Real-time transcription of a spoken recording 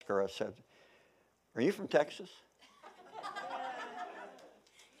her, I said, "Are you from Texas?"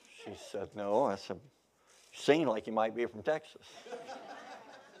 She said, "No." I said, "You seem like you might be from Texas."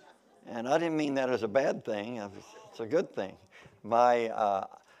 And I didn't mean that as a bad thing. It's a good thing.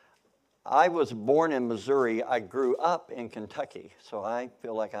 I was born in Missouri. I grew up in Kentucky, so I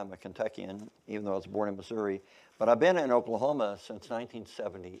feel like I'm a Kentuckian, even though I was born in Missouri. But I've been in Oklahoma since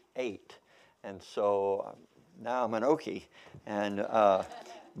 1978, and so now I'm an Okie.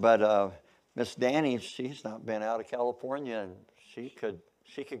 But Miss Danny, she's not been out of California, and she could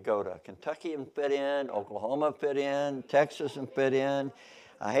go to Kentucky and fit in, Oklahoma fit in, Texas and fit in.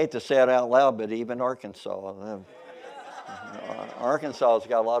 I hate to say it out loud, but even Arkansas. Arkansas's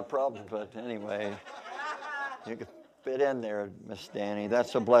got a lot of problems, but anyway, you can fit in there, Miss Danny.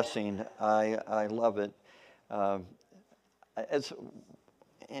 That's a blessing. I love it.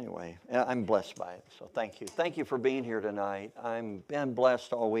 Anyway, I'm blessed by it. So thank you. Thank you for being here tonight. I've been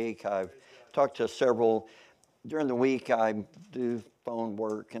blessed all week. I've talked to several. During the week, I do phone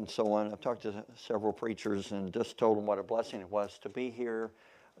work and so on. I've talked to several preachers and just told them what a blessing it was to be here,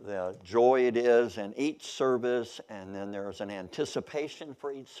 the joy it is in each service, and then there's an anticipation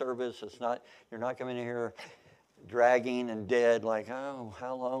for each service. You're not coming in here dragging and dead like, oh,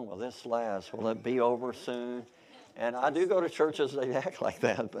 how long will this last? Will it be over soon? And I do go to churches that act like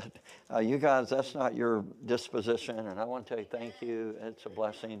that, but you guys, that's not your disposition, and I want to tell you thank you. It's a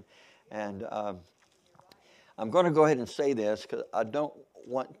blessing. And I'm going to go ahead and say this because I don't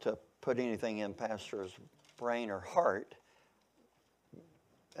want to put anything in Pastor's brain or heart,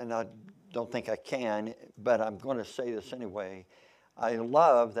 and I don't think I can, but I'm going to say this anyway. I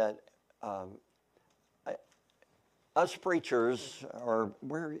love that us preachers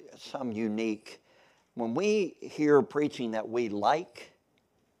we're some unique. When we hear preaching that we like,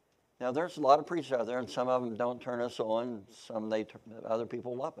 now there's a lot of preachers out there, and some of them don't turn us on, other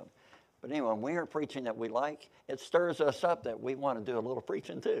people love them. But anyway, when we hear preaching that we like, it stirs us up that we want to do a little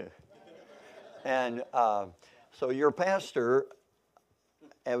preaching too. And so your pastor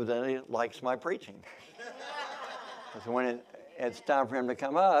evidently likes my preaching. So when it's time for him to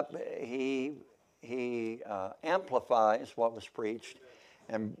come up, he amplifies what was preached.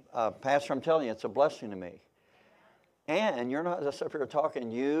 And Pastor, I'm telling you, it's a blessing to me. And you're not just up here talking.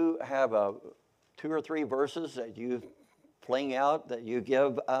 You have 2 or 3 verses that you fling out that you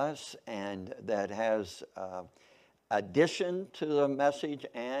give us, and that has addition to the message,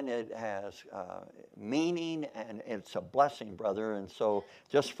 and it has meaning, and it's a blessing, brother. And so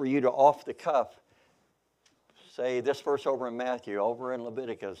just for you to off the cuff say this verse over in Matthew, over in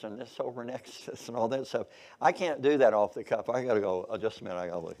Leviticus, and this over in Exodus, and all that stuff, I can't do that off the cuff. I got to go, oh, just a minute, I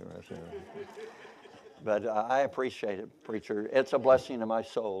got to look at this. But I appreciate it, preacher. It's a blessing to my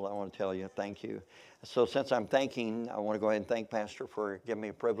soul, I want to tell you. Thank you. So since I'm thanking, I want to go ahead and thank Pastor for giving me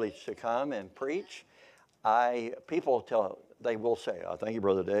a privilege to come and preach. They will say, oh, thank you,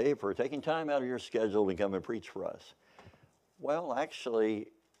 Brother Dave, for taking time out of your schedule to come and preach for us. Well, actually,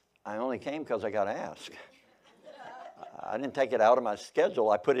 I only came because I got asked. I didn't take it out of my schedule.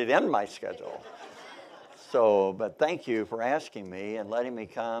 I put it in my schedule. So, but thank you for asking me and letting me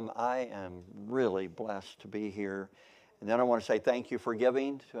come. I am really blessed to be here. And then I want to say thank you for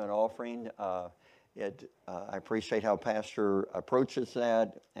giving to an offering. I appreciate how Pastor approaches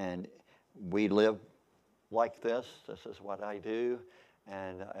that, and we live like this. This is what I do,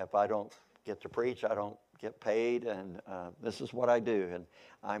 and if I don't get to preach, I don't get paid, and this is what I do, and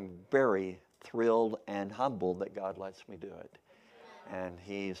I'm very thrilled and humbled that God lets me do it. And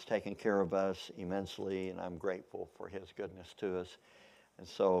He's taken care of us immensely, and I'm grateful for His goodness to us. And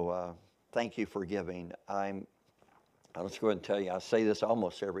so thank you for giving. I'll just go ahead and tell you, I say this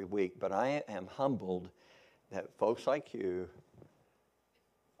almost every week, but I am humbled that folks like you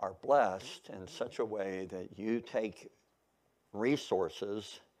are blessed in such a way that you take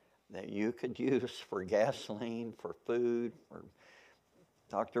resources that you could use for gasoline, for food, for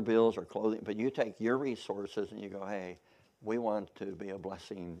doctor bills or clothing, but you take your resources and you go, hey, we want to be a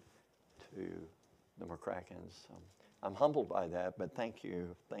blessing to the McCrackens. I'm humbled by that, but thank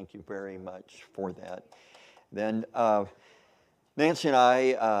you very much for that. Then Nancy and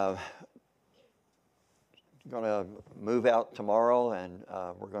I are going to move out tomorrow, and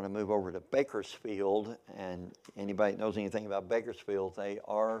we're going to move over to Bakersfield. And anybody that knows anything about Bakersfield, they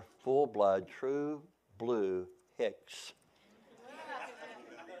are full-blood, true blue Hicks.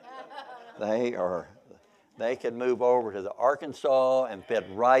 They can move over to the Arkansas and fit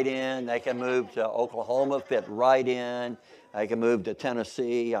right in. They can move to Oklahoma, fit right in. They can move to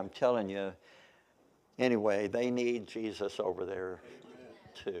Tennessee. I'm telling you. Anyway, they need Jesus over there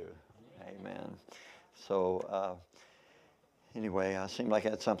too. Amen. So Anyway, I seem like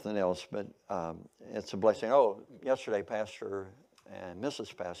I had something else, but it's a blessing. Oh, yesterday, Pastor and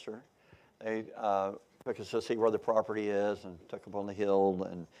Mrs. Pastor, they took us to see where the property is and took up on the hill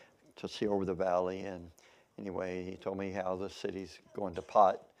and to see over the valley. And anyway, he told me how the city's going to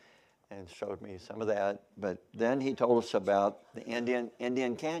pot and showed me some of that. But then he told us about the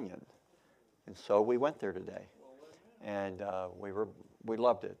Indian Canyon. And so we went there today. And we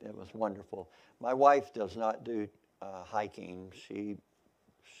loved it. It was wonderful. My wife does not do hiking. She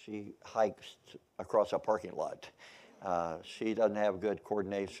hikes across a parking lot. She doesn't have good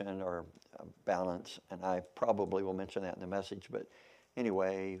coordination or balance, and I probably will mention that in the message. But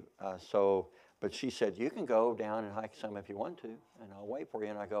anyway, but she said, you can go down and hike some if you want to, and I'll wait for you.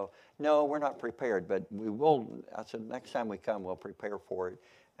 And I go, no, we're not prepared, but we will. I said, next time we come, we'll prepare for it,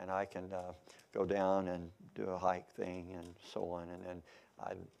 and I can go down and do a hike thing and so on. And then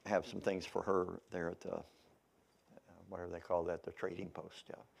I have some things for her there at the, whatever they call that, the trading post.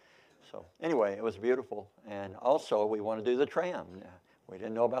 Yeah. So anyway, it was beautiful. And also, we want to do the tram. We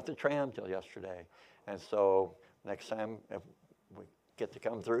didn't know about the tram till yesterday. And so next time, if we get to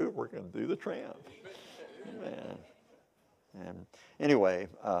come through, we're going to do the tram. And anyway,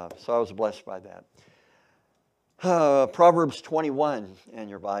 so I was blessed by that. Proverbs 21 in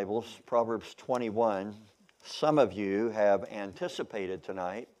your Bibles. Proverbs 21. Some of you have anticipated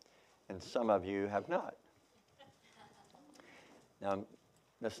tonight, and some of you have not. Now,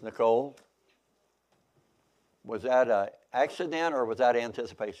 Miss Nicole, was that an accident or was that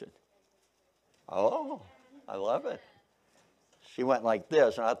anticipation? Oh, I love it. She went like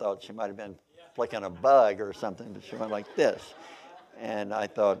this, and I thought she might have been flicking a bug or something, but she went like this. And I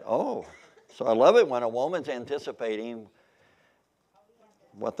thought, oh, so I love it when a woman's anticipating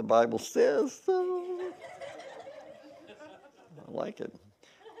what the Bible says. I like it.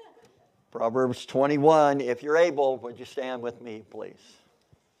 Proverbs 21, if you're able, would you stand with me, please?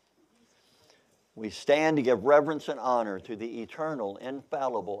 We stand to give reverence and honor to the eternal,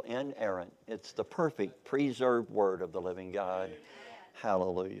 infallible, inerrant. It's the perfect, preserved word of the living God.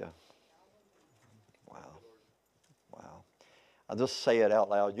 Hallelujah. Wow. Wow. I'll just say it out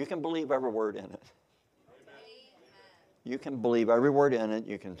loud. You can believe every word in it. You can believe every word in it.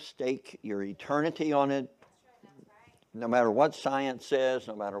 You can stake your eternity on it. No matter what science says,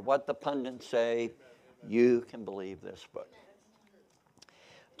 no matter what the pundits say, you can believe this book.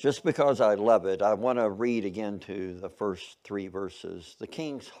 Just because I love it, I want to read again to the first 3 verses. The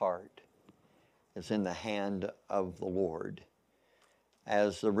king's heart is in the hand of the Lord.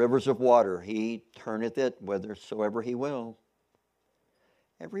 As the rivers of water, he turneth it whithersoever he will.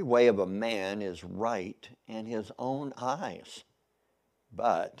 Every way of a man is right in his own eyes,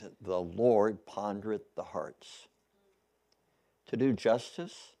 but the Lord pondereth the hearts. To do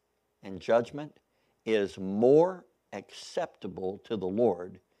justice and judgment is more acceptable to the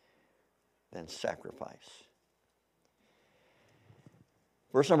Lord than sacrifice.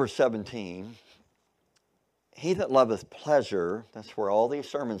 Verse number 17, he that loveth pleasure, that's where all these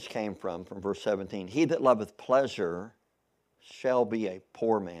sermons came from verse 17. He that loveth pleasure shall be a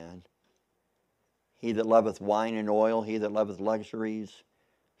poor man. He that loveth wine and oil, he that loveth luxuries,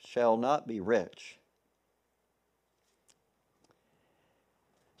 shall not be rich.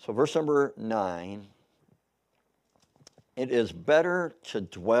 So verse number 9, it is better to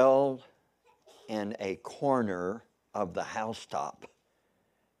dwell in a corner of the housetop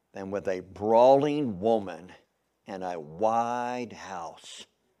than with a brawling woman in a wide house.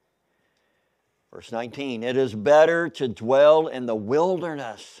 Verse 19, it is better to dwell in the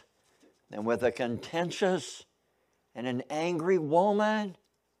wilderness than with a contentious and an angry woman.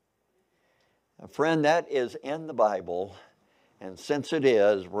 Now, friend, that is in the Bible, and since it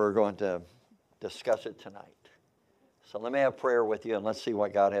is, we're going to discuss it tonight. So let me have prayer with you, and let's see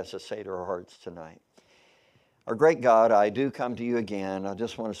what God has to say to our hearts tonight. Our great God, I do come to you again. I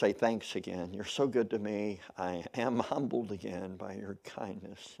just want to say thanks again. You're so good to me. I am humbled again by your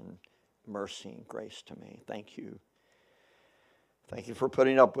kindness and mercy and grace to me. Thank you. Thank you for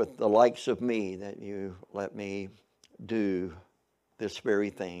putting up with the likes of me, that you let me do this very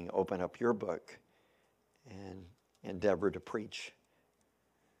thing, open up your book and endeavor to preach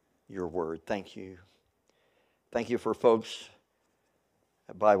your word. Thank you. Thank you for folks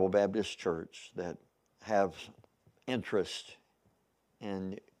at Bible Baptist Church that have interest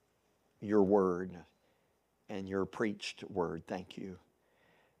in your word and your preached word. Thank you.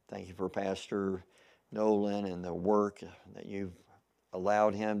 Thank you for Pastor Nolan and the work that you've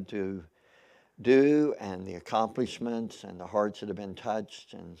allowed him to do, and the accomplishments and the hearts that have been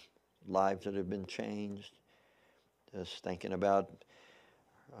touched and lives that have been changed. Just thinking about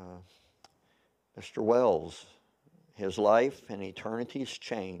Mr. Wells, his life and eternity's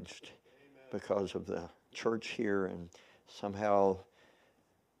changed because of the church here, and somehow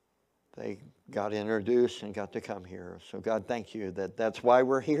they got introduced and got to come here. So God, thank you that's why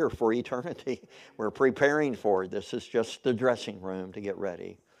we're here for eternity. We're preparing for it. This is just the dressing room to get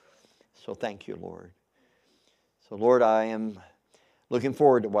ready. So thank you, Lord. So Lord, I am looking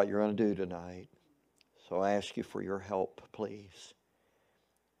forward to what you're going to do tonight. So I ask you for your help, please.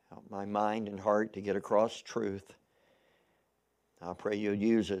 Help my mind and heart to get across truth. I pray you'll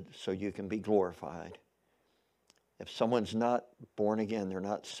use it so you can be glorified. If someone's not born again, they're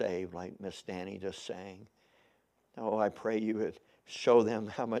not saved, like Miss Danny just sang. Oh, I pray you would show them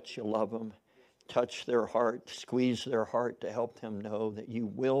how much you love them. Touch their heart, squeeze their heart to help them know that you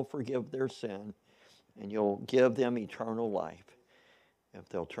will forgive their sin and you'll give them eternal life if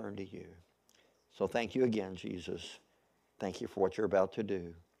they'll turn to you. So thank you again, Jesus. Thank you for what you're about to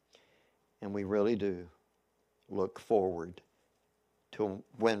do. And we really do look forward to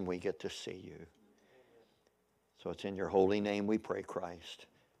when we get to see you. So it's in your holy name we pray, Christ.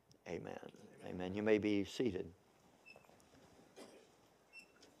 Amen. Amen. You may be seated.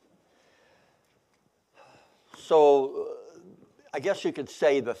 So I guess you could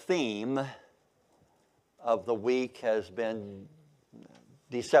say the theme of the week has been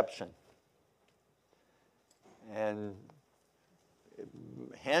deception. And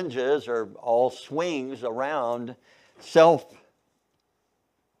hinges or all swings around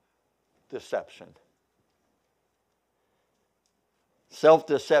self-deception.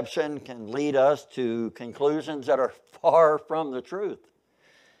 Self-deception can lead us to conclusions that are far from the truth.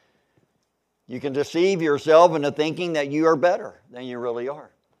 You can deceive yourself into thinking that you are better than you really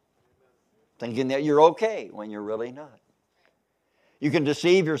are. Thinking that you're okay when you're really not. You can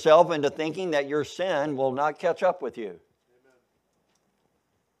deceive yourself into thinking that your sin will not catch up with you.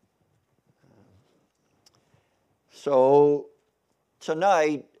 So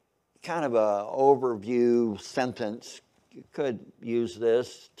tonight, kind of an overview sentence. You could use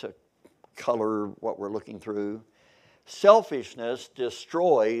this to color what we're looking through. Selfishness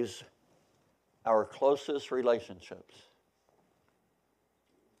destroys our closest relationships.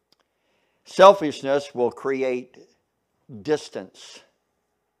 Selfishness will create distance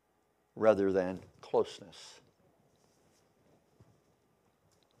rather than closeness.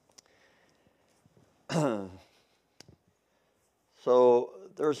 So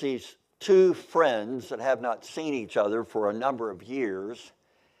there's these two friends that have not seen each other for a number of years,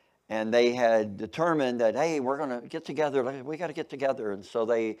 and they had determined that, hey, we're going to get together. We got to get together. And so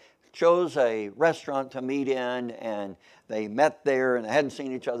they chose a restaurant to meet in, and they met there, and they hadn't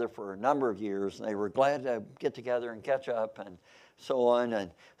seen each other for a number of years, and they were glad to get together and catch up and so on.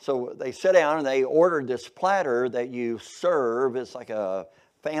 And so they sit down, and they ordered this platter that you serve. It's like a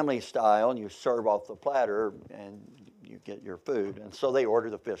family style, and you serve off the platter, and you get your food. And so they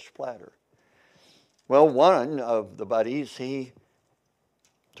ordered the fish platter. Well, one of the buddies, he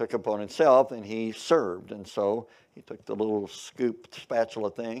took upon himself and he served. And so he took the little scoop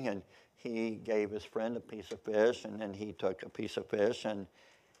spatula thing and he gave his friend a piece of fish, and then he took a piece of fish, and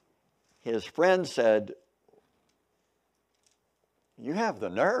his friend said, "You have the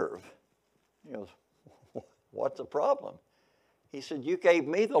nerve." He goes, "What's the problem?" He said, "You gave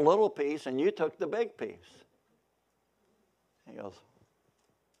me the little piece and you took the big piece." He goes,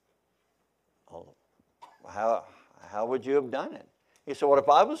 "Oh, how would you have done it?" He said, "Well, if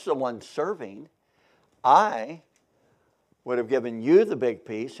I was the one serving, I would have given you the big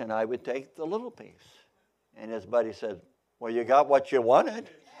piece and I would take the little piece." And his buddy said, "Well, you got what you wanted."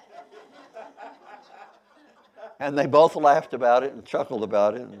 And they both laughed about it and chuckled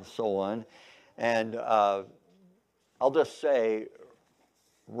about it and so on. And I'll just say,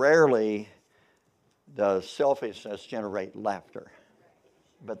 rarely does selfishness generate laughter.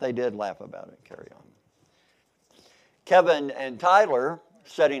 But they did laugh about it. Carry on. Kevin and Tyler,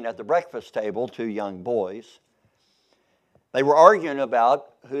 sitting at the breakfast table, two young boys, they were arguing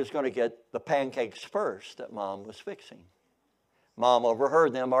about who's going to get the pancakes first that Mom was fixing. Mom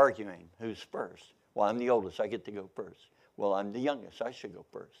overheard them arguing, who's first? Well, I'm the oldest, I get to go first. Well, I'm the youngest, I should go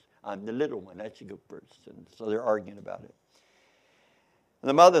first. I'm the little one, I should go first. And so they're arguing about it. And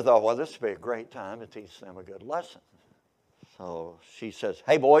the mother thought, well, this would be a great time to teach them a good lesson. So she says,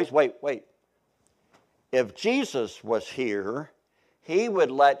 "Hey, boys, wait. If Jesus was here, he would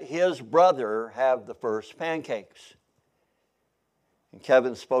let his brother have the first pancakes." And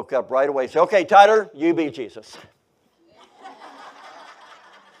Kevin spoke up right away. He said, "Okay, Tyler, you be Jesus."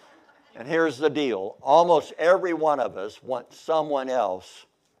 And here's the deal. Almost every one of us wants someone else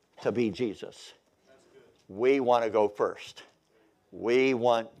to be Jesus. We want to go first. We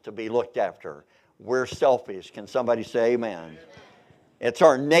want to be looked after. we're selfish. Can somebody say amen? It's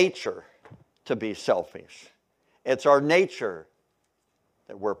our nature to be selfish. It's our nature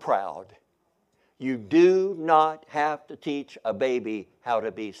that we're proud. You do not have to teach a baby how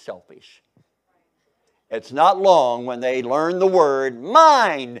to be selfish. It's not long when they learn the word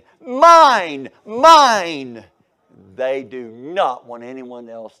mine, mine, mine. They do not want anyone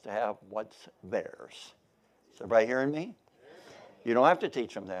else to have what's theirs. Is everybody hearing me? You don't have to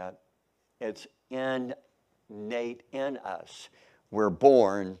teach them that. It's innate in us. We're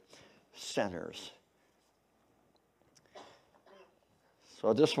born sinners. So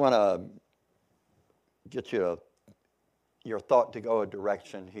I just want to get your thought to go a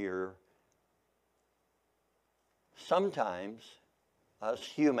direction here. Sometimes, us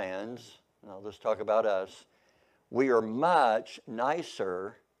humans, and I'll just talk about us, we are much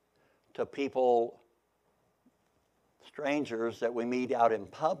nicer to people, strangers that we meet out in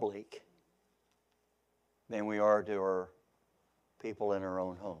public, than we are to our people in our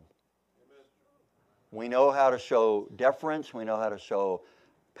own home. We know how to show deference. We know how to show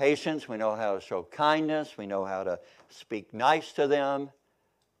patience. We know how to show kindness. We know how to speak nice to them.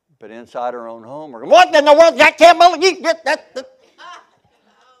 But inside our own home, we're going, what in the world? I can't believe that.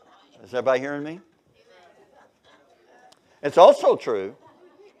 Is everybody hearing me? It's also true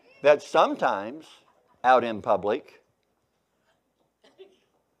that sometimes out in public,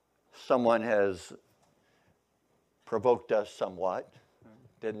 someone has provoked us somewhat,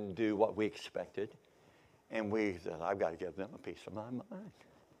 didn't do what we expected, and we said, I've got to give them a piece of my mind.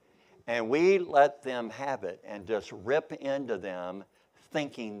 And we let them have it and just rip into them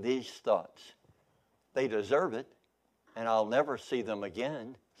thinking these thoughts. They deserve it, and I'll never see them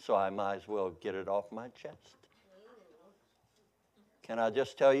again, so I might as well get it off my chest. Can I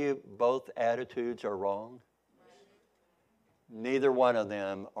just tell you, both attitudes are wrong. Neither one of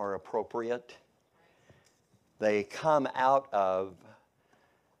them are appropriate. They come out of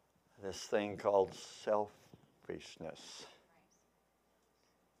this thing called selfishness.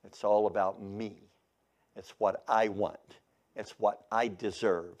 It's all about me. It's what I want. It's what I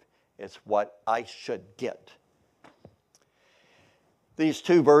deserve. It's what I should get. These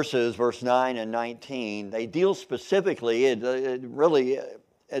two verses, verse 9 and 19, they deal specifically,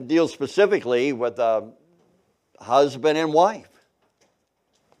 it deals specifically with husband and wife.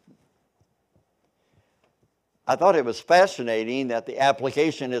 I thought it was fascinating that the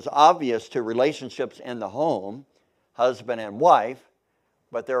application is obvious to relationships in the home, husband and wife,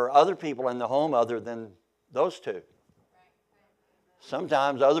 but there are other people in the home other than those two.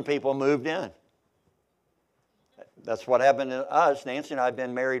 Sometimes other people moved in. That's what happened to us. Nancy and I have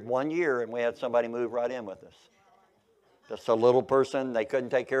been married 1 year, and we had somebody move right in with us. Just a little person. They couldn't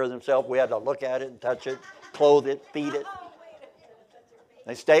take care of themselves. We had to look at it and touch it, clothe it, feed it.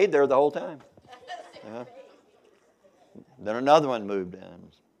 They stayed there the whole time. Yeah. Then another one moved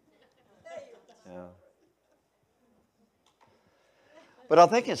in. Yeah. But I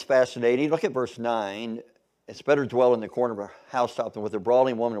think it's fascinating. Look at verse 9. It's better to dwell in the corner of a housetop than with a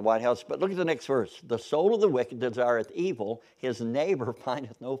brawling woman in a white house. But look at the next verse. The soul of the wicked desireth evil. His neighbor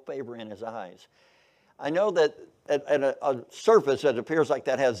findeth no favor in his eyes. I know that at a surface it appears like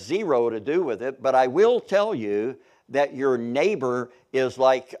that has zero to do with it. But I will tell you that your neighbor is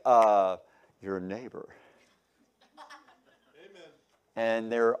like your neighbor. Amen.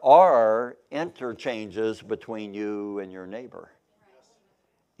 And there are interchanges between you and your neighbor.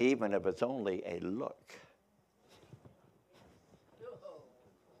 Even if it's only a look.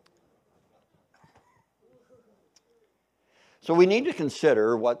 So we need to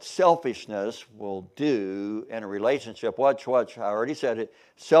consider what selfishness will do in a relationship. Watch, I already said it.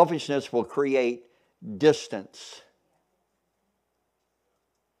 Selfishness will create distance,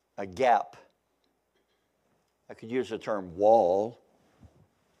 a gap. I could use the term wall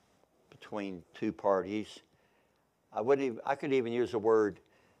between two parties. I could even use the word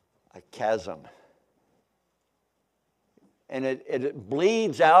a chasm. And it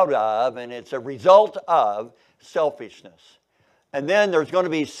bleeds out of, and it's a result of selfishness. And then there's going to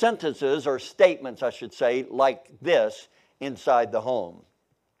be sentences or statements, I should say, like this inside the home.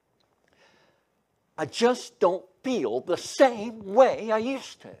 I just don't feel the same way I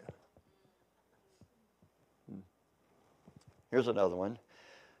used to. Here's another one.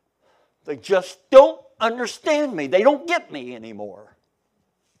 They just don't understand me. They don't get me anymore.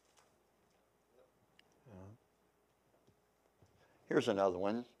 Here's another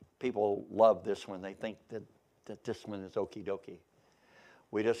one. People love this one. They think that this one is okie dokie.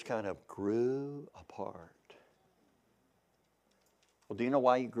 We just kind of grew apart. Well, do you know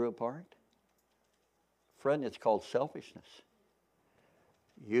why you grew apart? Friend, it's called selfishness.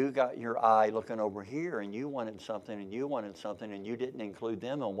 you got your eye looking over here and you wanted something and you wanted something and you didn't include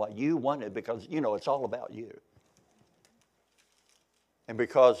them on what you wanted because, it's all about you. And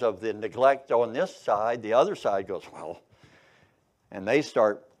because of the neglect on this side, the other side goes, well, and they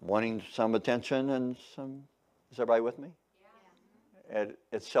start wanting some attention and some, is everybody with me? Yeah. And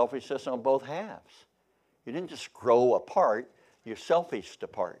it's selfishness on both halves. You didn't just grow apart, you're selfish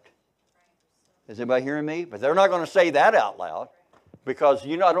apart. Is anybody hearing me? But they're not going to say that out loud. Because,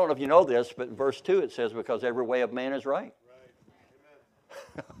 I don't know if you know this, but in verse 2 it says, because every way of man is right.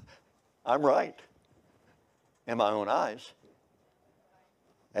 Right. I'm right in my own eyes.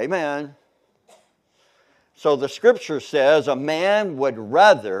 Amen. So the scripture says a man would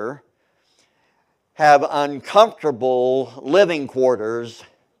rather have uncomfortable living quarters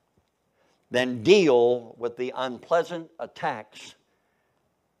than deal with the unpleasant attacks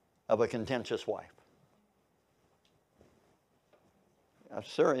of a contentious wife.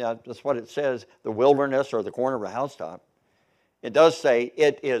 Sir, that's what it says, the wilderness or the corner of a housetop. It does say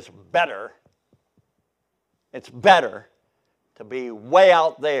it is better. It's better to be way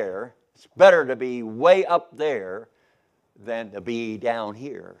out there. It's better to be way up there than to be down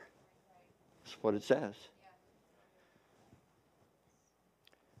here. That's what it says.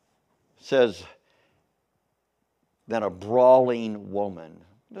 It says, than a brawling woman.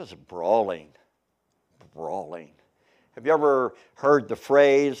 What is brawling? Brawling. Have you ever heard the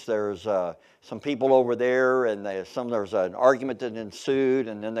phrase, there's some people over there and there's an argument that ensued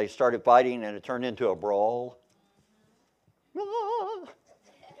and then they started fighting and it turned into a brawl? Ah.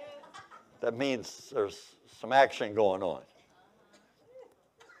 That means there's some action going on.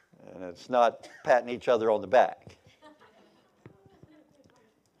 And it's not patting each other on the back.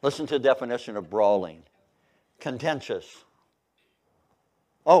 Listen to the definition of brawling. Contentious.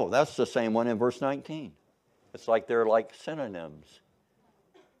 Oh, that's the same one in verse 19. It's like they're like synonyms.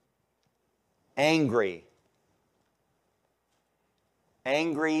 Angry.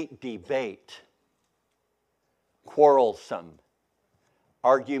 Angry debate. Quarrelsome.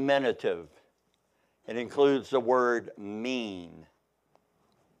 Argumentative. It includes the word mean.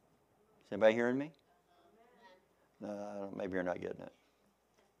 Is anybody hearing me? No, maybe you're not getting it.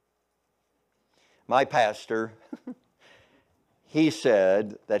 My pastor, he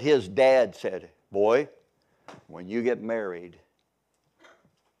said that his dad said, boy, when you get married,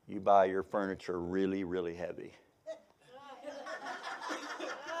 you buy your furniture really, really heavy.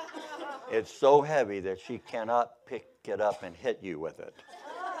 It's so heavy that she cannot pick it up and hit you with it.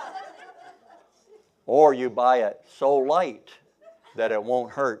 Or you buy it so light that it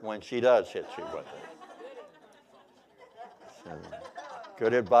won't hurt when she does hit you with it. So,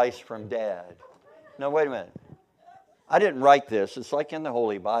 good advice from Dad. Now, wait a minute. I didn't write this. It's like in the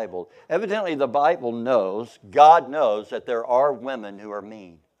Holy Bible. Evidently, the Bible knows, God knows, that there are women who are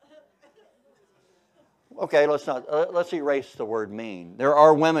mean. Okay, let's erase the word mean. There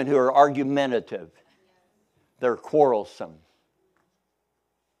are women who are argumentative. They're quarrelsome.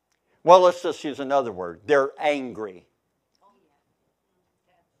 Well, let's just use another word. They're angry.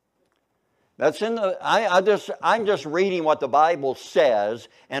 That's in the. I'm just reading what the Bible says,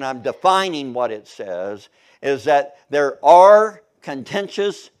 and I'm defining what it says. Is that there are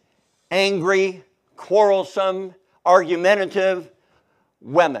contentious, angry, quarrelsome, argumentative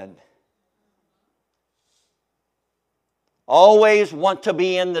women. Always want to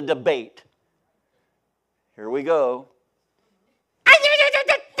be in the debate. Here we go.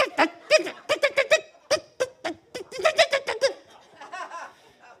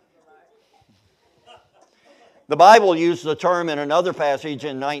 The Bible uses the term in another passage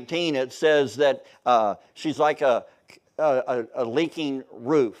in 19. It says that she's like a leaking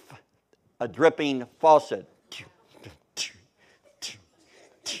roof, a dripping faucet.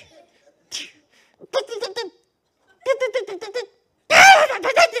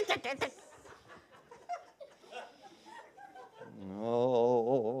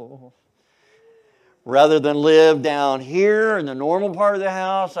 Oh. Rather than live down here in the normal part of the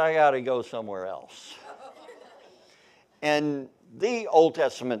house, I got to go somewhere else. And the Old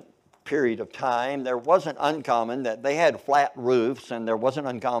Testament period of time, there wasn't uncommon that they had flat roofs, and there wasn't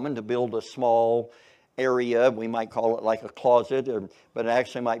uncommon to build a small area. We might call it like a closet, but it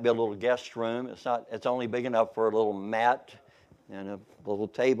actually might be a little guest room. It's only big enough for a little mat and a little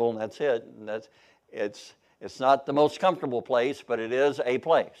table, and that's it. And it's not the most comfortable place, but it is a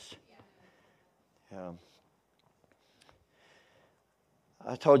place.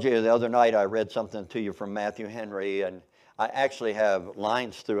 I told you the other night I read something to you from Matthew Henry, and I actually have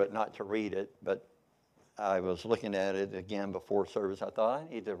lines through it, not to read it, but I was looking at it again before service. I thought,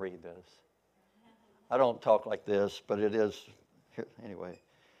 I need to read this. I don't talk like this, but it is, anyway.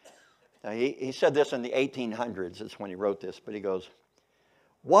 Now, he said this in the 1800s. That's when he wrote this. But he goes,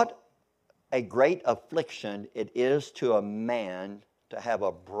 what a great affliction it is to a man to have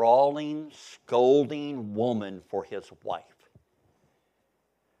a brawling, scolding woman for his wife,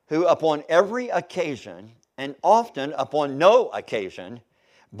 who upon every occasion, and often upon no occasion,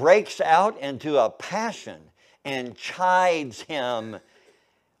 breaks out into a passion and chides him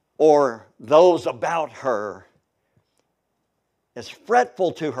or those about her, is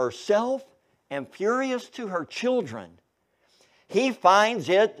fretful to herself and furious to her children. He finds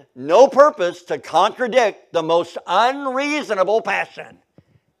it no purpose to contradict the most unreasonable passion.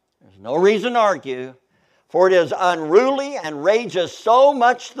 There's no reason to argue, for it is unruly and rages so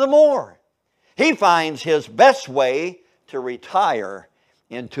much the more. He finds his best way to retire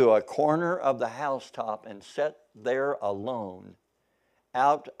into a corner of the housetop and sit there alone,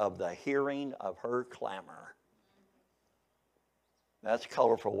 out of the hearing of her clamor. That's a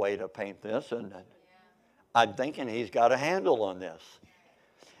colorful way to paint this, isn't it? I'm thinking he's got a handle on this.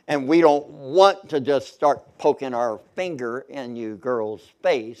 And we don't want to just start poking our finger in you girls'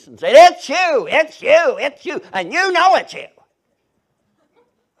 face and say, it's you, it's you, it's you, and you know it's you.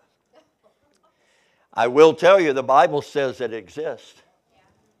 I will tell you, the Bible says it exists.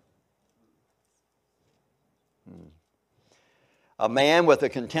 A man with a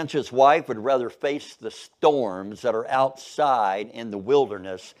contentious wife would rather face the storms that are outside in the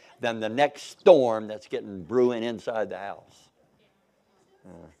wilderness than the next storm that's getting brewing inside the house.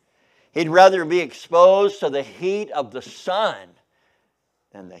 He'd rather be exposed to the heat of the sun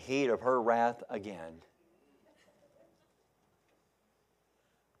than the heat of her wrath again.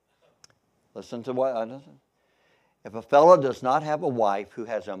 Listen to what I listen. If a fellow does not have a wife who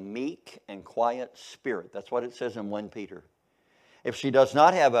has a meek and quiet spirit, that's what it says in 1 Peter. If she does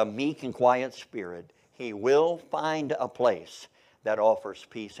not have a meek and quiet spirit, he will find a place that offers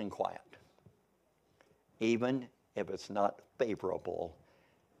peace and quiet, even if it's not favorable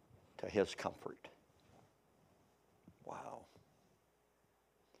to his comfort. Wow.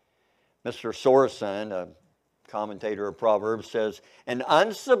 Mr. Sorensen, a commentator of Proverbs, says, an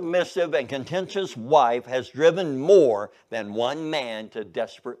unsubmissive and contentious wife has driven more than one man to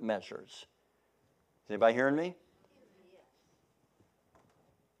desperate measures. Is anybody hearing me?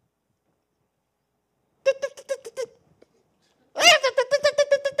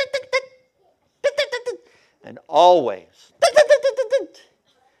 And always.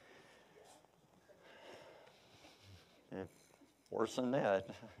 Worse than that.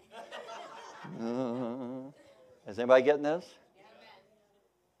 Is anybody getting this?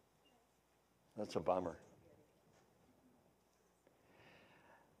 That's a bummer.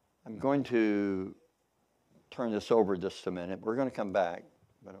 I'm going to turn this over just a minute. We're going to come back,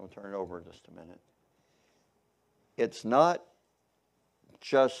 but I'll turn it over just a minute. It's not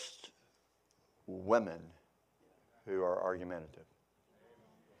just women who are argumentative.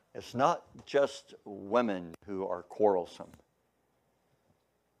 It's not just women who are quarrelsome.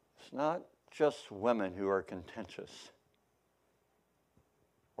 It's not just women who are contentious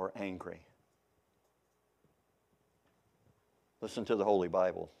or angry. Listen to the Holy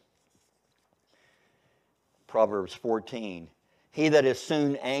Bible. Proverbs 14. He that is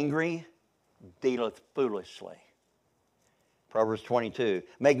soon angry dealeth foolishly. Proverbs 22.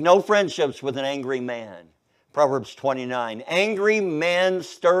 Make no friendships with an angry man. Proverbs 29. Angry man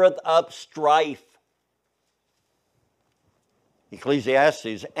stirreth up strife.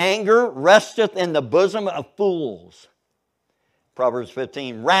 Ecclesiastes. Anger resteth in the bosom of fools. Proverbs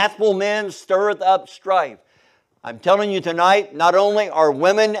 15. Wrathful men stirreth up strife. I'm telling you tonight, not only are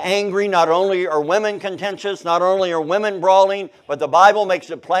women angry, not only are women contentious, not only are women brawling, but the Bible makes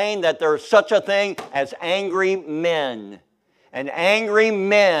it plain that there is such a thing as angry men. And angry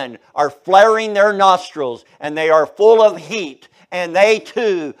men are flaring their nostrils, and they are full of heat, and they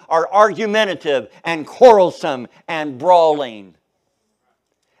too are argumentative and quarrelsome and brawling.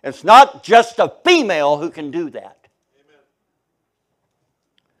 It's not just a female who can do that.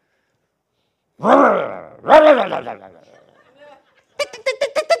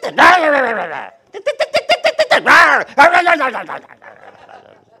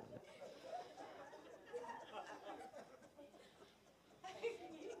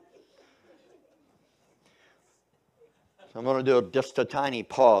 So I'm going to do just a tiny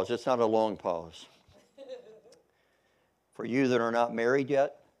pause. It's not a long pause. For you that are not married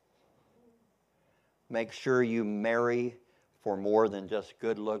yet, make sure you marry for more than just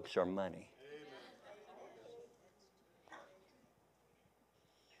good looks or money.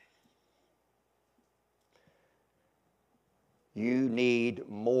 You need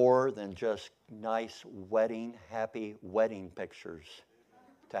more than just nice wedding, happy wedding pictures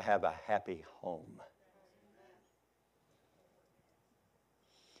to have a happy home.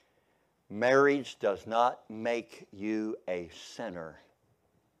 Marriage does not make you a sinner.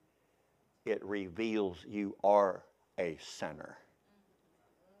 It reveals you are a sinner.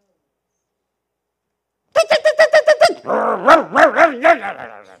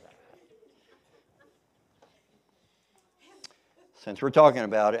 Since we're talking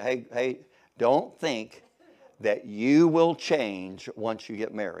about it, hey, don't think that you will change once you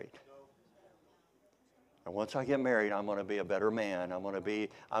get married. And once I get married, I'm going to be a better man. I'm going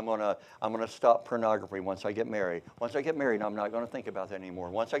to stop pornography once I get married. Once I get married, I'm not going to think about that anymore.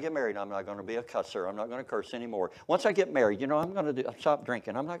 Once I get married, I'm not going to be a cusser. I'm not going to curse anymore. Once I get married, I'm going to stop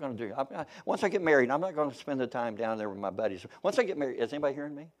drinking. I'm not going to do. Once I get married, I'm not going to spend the time down there with my buddies. Once I get married, is anybody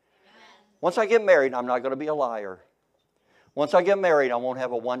hearing me? Once I get married, I'm not going to be a liar. Once I get married, I won't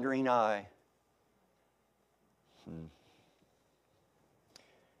have a wandering eye.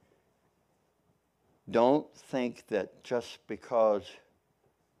 Don't think that just because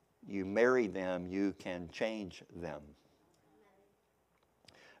you marry them, you can change them.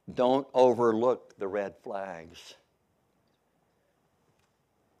 Don't overlook the red flags.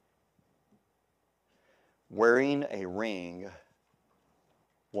 Wearing a ring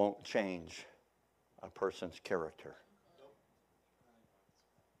won't change a person's character.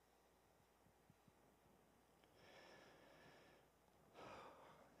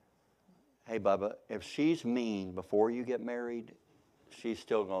 Hey, Bubba, if she's mean before you get married, she's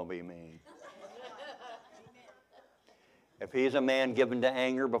still going to be mean. If he's a man given to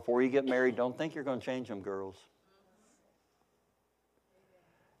anger before you get married, don't think you're going to change him, girls.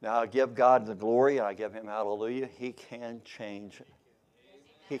 Now, I give God the glory, and I give him hallelujah. He can change.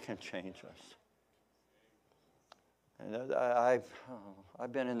 He can change us. And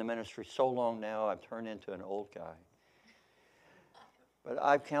I've been in the ministry so long now, I've turned into an old guy. But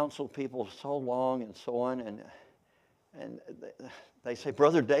I've counseled people so long and so on, and they say,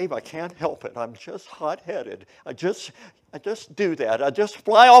 Brother Dave, I can't help it. I'm just hot-headed. I just do that. I just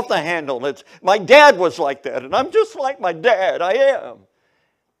fly off the handle. My dad was like that, and I'm just like my dad. I am.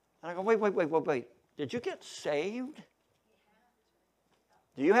 And I go, wait. Did you get saved?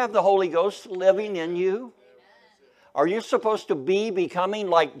 Do you have the Holy Ghost living in you? Are you supposed to be becoming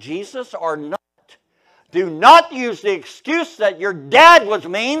like Jesus or not? Do not use the excuse that your dad was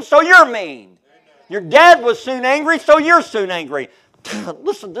mean, so you're mean. Your dad was soon angry, so you're soon angry.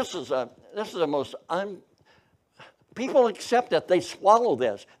 Listen, this is the most people accept it. They swallow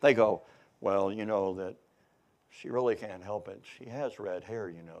this. They go, well, that she really can't help it. She has red hair,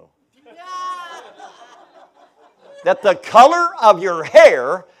 That the color of your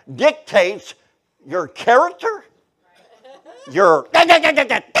hair dictates your character, your...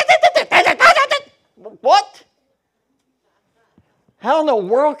 What? How in the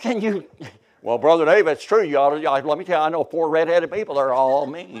world can you... Well, Brother Dave, it's true. Let me tell you, I know 4 redheaded people. They're all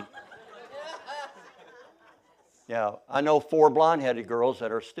mean. Yeah, I know 4 blonde-headed girls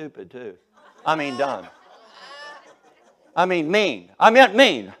that are stupid, too. I mean, dumb. I mean, mean. I meant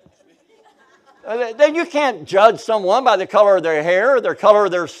mean. Then you can't judge someone by the color of their hair, or the color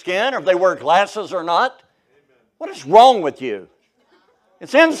of their skin, or if they wear glasses or not. What is wrong with you?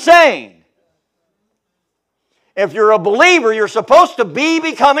 It's insane. If you're a believer, you're supposed to be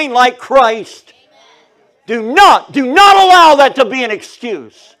becoming like Christ. Do not allow that to be an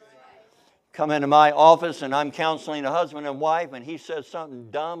excuse. Come into my office and I'm counseling a husband and wife, and he says something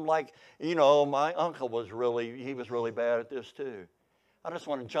dumb like, my uncle was really bad at this too. I just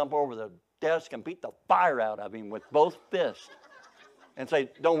want to jump over the desk and beat the fire out of him with both fists and say,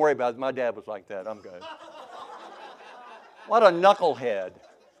 don't worry about it. My dad was like that. I'm good. What a knucklehead.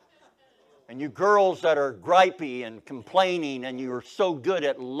 And you girls that are gripey and complaining and you are so good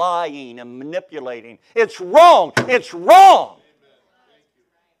at lying and manipulating, it's wrong. It's wrong.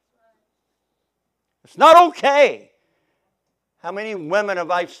 It's not okay. How many women have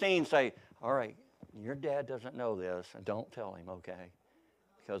I seen say, all right, your dad doesn't know this, and don't tell him, okay?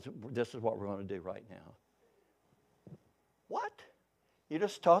 Because this is what we're going to do right now. What? You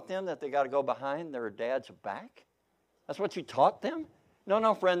just taught them that they got to go behind their dad's back? That's what you taught them?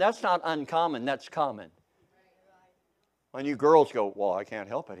 No, friend, that's not uncommon. That's common. When you girls go, well, I can't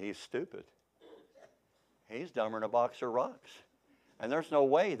help it. He's stupid. He's dumber than a box of rocks. And there's no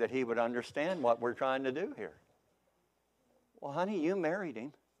way that he would understand what we're trying to do here. Well, honey, you married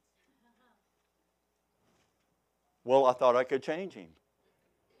him. Well, I thought I could change him.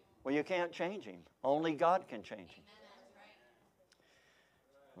 Well, you can't change him. Only God can change him.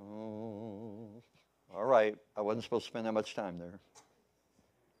 Oh, all right. I wasn't supposed to spend that much time there.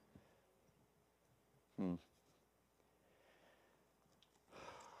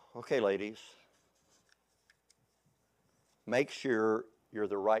 Okay, ladies. Make sure you're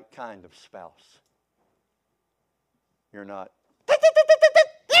the right kind of spouse. You're not.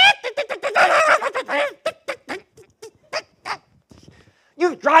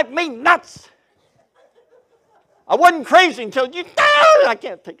 You drive me nuts. I wasn't crazy until you. I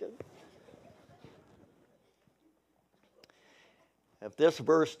can't take it. If this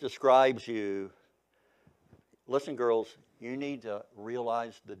verse describes you, listen, girls, you need to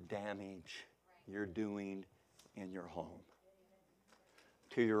realize the damage you're doing in your home.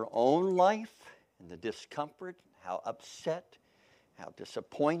 To your own life and the discomfort, how upset, how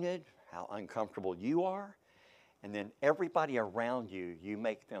disappointed, how uncomfortable you are. And then everybody around you, you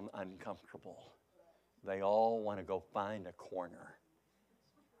make them uncomfortable. They all want to go find a corner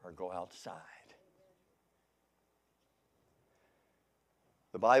or go outside.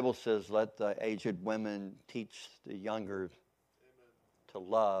 The Bible says, let the aged women teach the younger to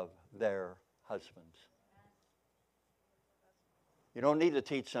love their husbands. You don't need to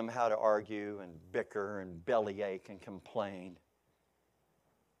teach them how to argue and bicker and bellyache and complain.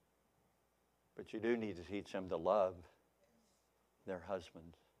 But you do need to teach them to love their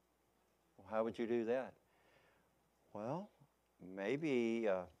husbands. Well, how would you do that? Well, maybe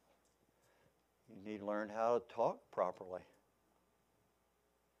you need to learn how to talk properly.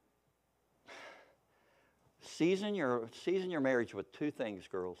 Season your marriage with two things,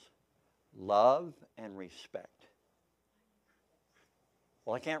 girls. Love and respect.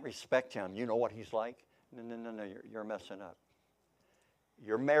 Well, I can't respect him. You know what he's like? No, you're messing up.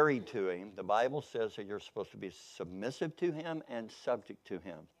 You're married to him. The Bible says that you're supposed to be submissive to him and subject to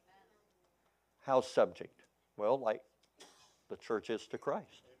him. How subject? Well, like the church is to Christ.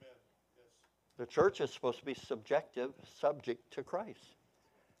 Amen. Yes. The church is supposed to be subject to Christ.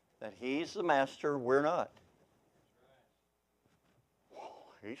 That he's the master, we're not.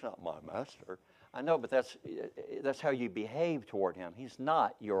 He's not my master. I know, but that's how you behave toward him. He's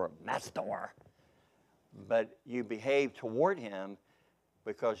not your master. But you behave toward him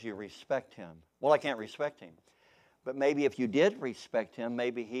because you respect him. Well, I can't respect him. But maybe if you did respect him,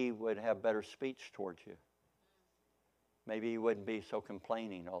 maybe he would have better speech towards you. Maybe he wouldn't be so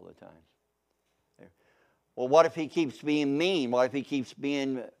complaining all the time. Well, what if he keeps being mean? What if he keeps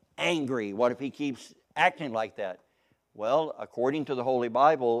being angry? What if he keeps acting like that? Well, according to the Holy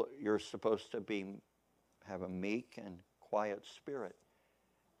Bible, you're supposed to have a meek and quiet spirit.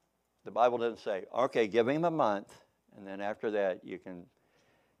 The Bible doesn't say, okay, give him a month, and then after that you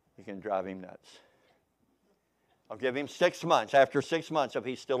can drive him nuts. I'll give him 6 months. After 6 months, if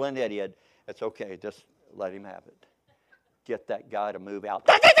he's still an idiot, it's okay. Just let him have it. Get that guy to move out.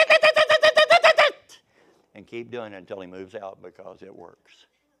 And keep doing it until he moves out because it works.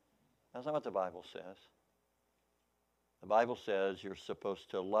 That's not what the Bible says. The Bible says you're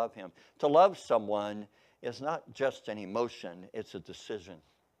supposed to love him. To love someone is not just an emotion, it's a decision.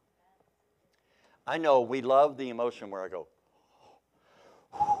 I know we love the emotion where I go,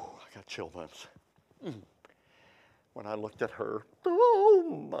 I got chill bumps. When I looked at her,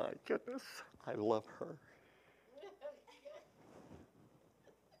 oh my goodness, I love her.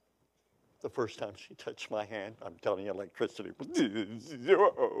 The first time she touched my hand, I'm telling you, electricity.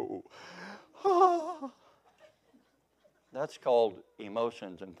 That's called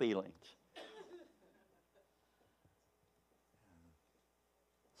emotions and feelings.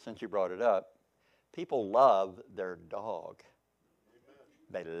 Since you brought it up, people love their dog.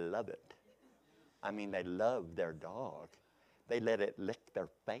 They love it. I mean, they love their dog. They let it lick their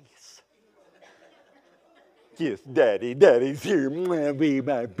face. Yes, Daddy's here. Be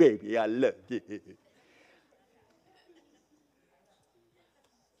my baby. I love you.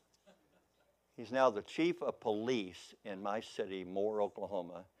 He's now the chief of police in my city, Moore,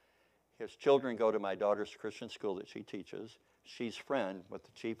 Oklahoma. His children go to my daughter's Christian school that she teaches. She's friend with the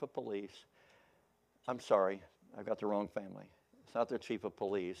chief of police. I'm sorry, I've got the wrong family. It's not the chief of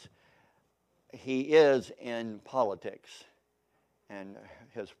police. He is in politics, and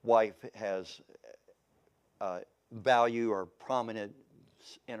his wife has value or prominence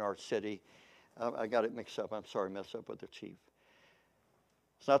in our city. I got it mixed up. I'm sorry, messed up with the chief.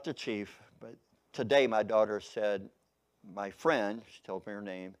 It's not the chief, but today my daughter said, my friend, she told me her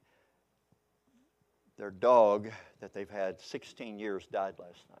name, their dog that they've had 16 years died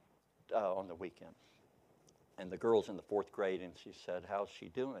last night, on the weekend. And the girl's in the 4th grade, and she said, how's she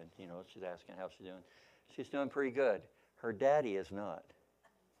doing? You know, she's asking, how's she doing? She's doing pretty good. Her daddy is not.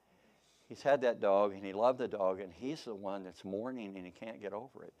 He's had that dog, and he loved the dog, and he's the one that's mourning, and he can't get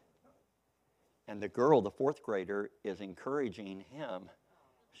over it. And the girl, the 4th grader, is encouraging him.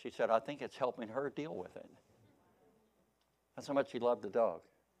 She said, I think it's helping her deal with it. That's how much she loved the dog.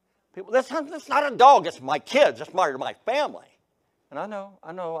 People, that's not a dog, it's my kids, it's my family. And I know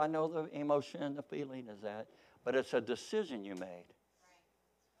the emotion and the feeling is that, but it's a decision you made.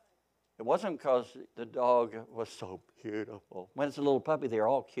 It wasn't because the dog was so beautiful. When it's a little puppy, they're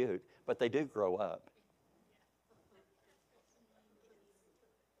all cute, but they do grow up.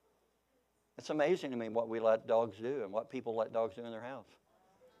 It's amazing to me what we let dogs do and what people let dogs do in their house.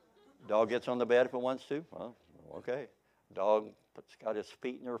 Dog gets on the bed if it wants to. Well, okay. Dog got his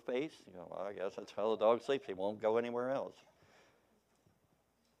feet in your face. You know, well, I guess that's how the dog sleeps. He won't go anywhere else.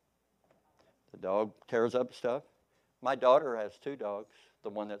 The dog tears up stuff. My daughter has 2 dogs, the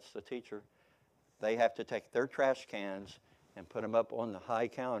one that's the teacher. They have to take their trash cans and put them up on the high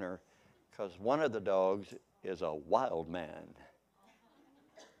counter because one of the dogs is a wild man.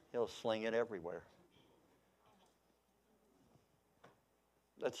 He'll sling it everywhere.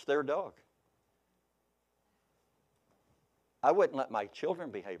 That's their dog. I wouldn't let my children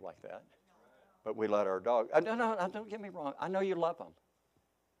behave like that, but we let our dog. No, don't get me wrong. I know you love them,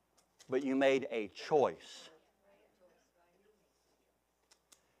 but you made a choice.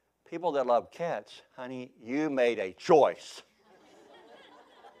 People that love cats, honey, you made a choice.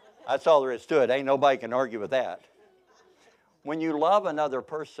 That's all there is to it. Ain't nobody can argue with that. When you love another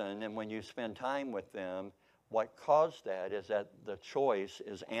person and when you spend time with them, what caused that is that the choice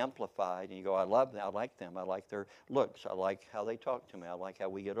is amplified. And you go, I love them, I like them, I like their looks, I like how they talk to me, I like how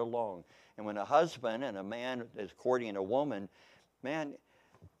we get along. And when a husband and a man is courting a woman, man,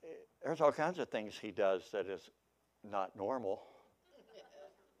 there's all kinds of things he does that is not normal.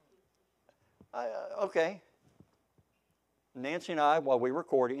 Okay. Nancy and I, while we were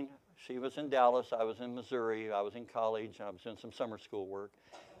courting, she was in Dallas, I was in Missouri, I was in college, and I was doing some summer school work.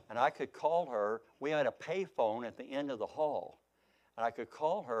 And I could call her. We had a pay phone at the end of the hall. And I could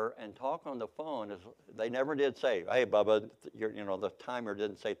call her and talk on the phone. They never did say, hey, Bubba, the timer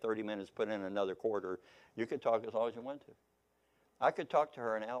didn't say 30 minutes, put in another quarter. You could talk as long as you want to. I could talk to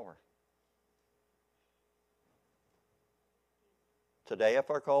her an hour. Today,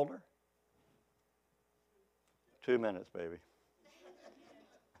 if I called her, 2 minutes, baby.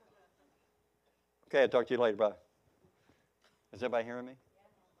 Okay, I'll talk to you later. Bye. Is everybody hearing me?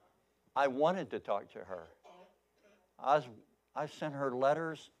 I wanted to talk to her. I sent her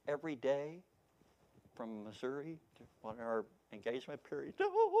letters every day from Missouri on our engagement period.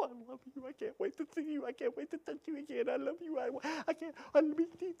 Oh, I love you. I can't wait to see you. I can't wait to touch you again. I love you. I can't. I love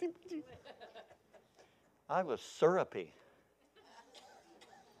you. I was syrupy,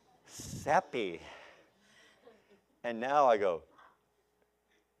 sappy. And now I go,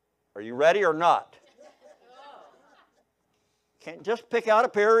 are you ready or not? Can't just pick out a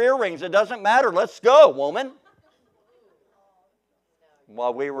pair of earrings. It doesn't matter. Let's go, woman.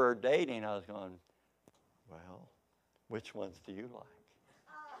 While we were dating, I was going, well, which ones do you like?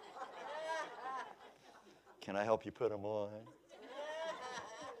 Can I help you put them on?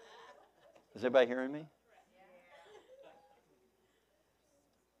 Is everybody hearing me?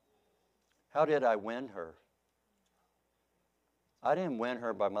 How did I win her? I didn't win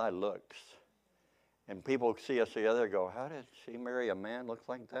her by my looks. And people see us together and go, how did she marry a man look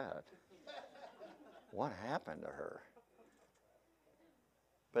like that? What happened to her?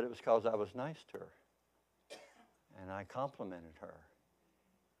 But it was because I was nice to her. And I complimented her.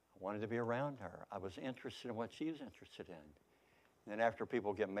 I wanted to be around her. I was interested in what she was interested in. And then after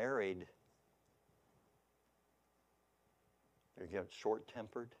people get married, they get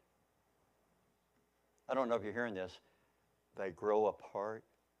short-tempered. I don't know if you're hearing this. They grow apart.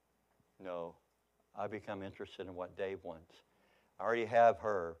 No. I become interested in what Dave wants. I already have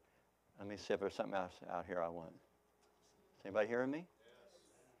her. Let me see if there's something else out here I want. Is anybody hearing me? Yes.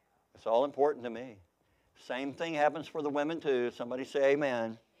 It's all important to me. Same thing happens for the women too. Somebody say amen.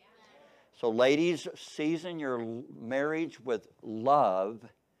 Amen. So ladies, season your marriage with love.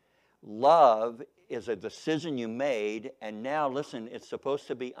 Love is a decision you made, and now listen, it's supposed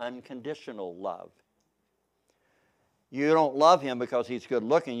to be unconditional love. You don't love him because he's good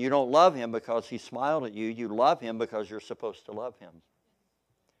looking. You don't love him because he smiled at you. You love him because you're supposed to love him.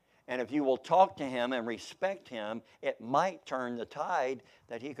 And if you will talk to him and respect him, it might turn the tide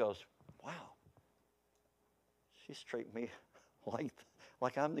that he goes, wow, she's treating me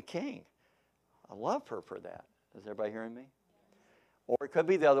like I'm the king. I love her for that. Is everybody hearing me? Or it could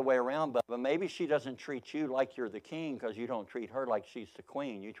be the other way around, but maybe she doesn't treat you like you're the king because you don't treat her like she's the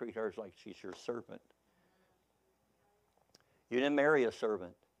queen. You treat her like she's your servant. You didn't marry a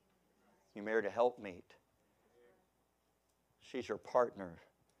servant. You married a helpmeet. She's your partner.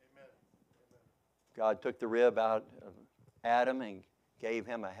 Amen. God took the rib out of Adam and gave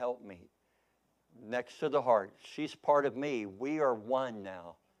him a helpmeet. Next to the heart. She's part of me. We are one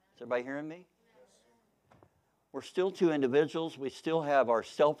now. Is Is everybody hearing me? We're still two individuals. We still have our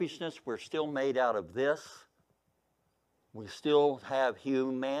selfishness. We're still made out of this. We still have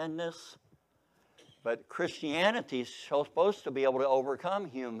humanness. But Christianity is supposed to be able to overcome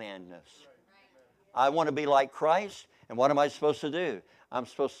humanness. I want to be like Christ, and what am I supposed to do? I'm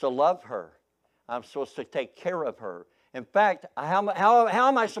supposed to love her. I'm supposed to take care of her. In fact, how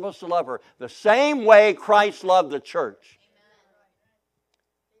am I supposed to love her? The same way Christ loved the church.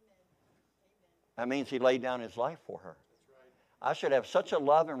 That means He laid down His life for her. I should have such a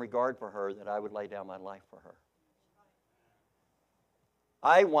love and regard for her that I would lay down my life for her.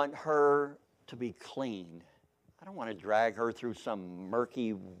 I want her to be clean. I don't want to drag her through some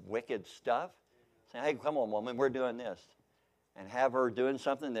murky, wicked stuff. Say, hey, come on, woman, we're doing this. And have her doing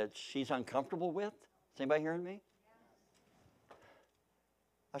something that she's uncomfortable with. Is anybody hearing me?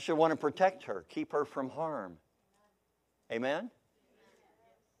 I should want to protect her, keep her from harm. Amen?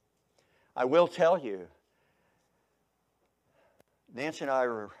 I will tell you, Nancy and I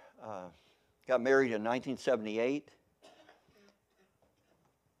got married in 1978.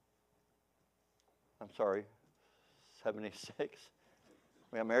 I'm sorry, 76.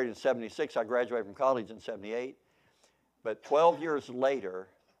 We got married in 76. I graduated from college in 78. But 12 years later,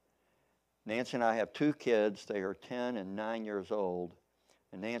 Nancy and I have two kids. They are 10 and 9 years old.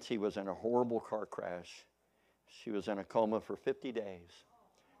 And Nancy was in a horrible car crash. She was in a coma for 50 days.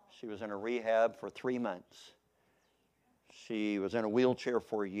 She was in a rehab for 3 months. She was in a wheelchair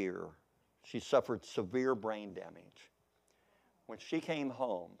for a year. She suffered severe brain damage. When she came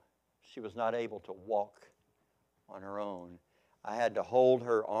home, she was not able to walk on her own. I had to hold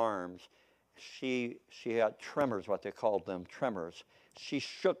her arms. She had tremors, what they called them, tremors. She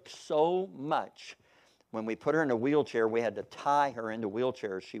shook so much. When we put her in a wheelchair, we had to tie her into a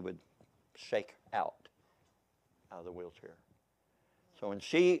wheelchair. She would shake out of the wheelchair. So when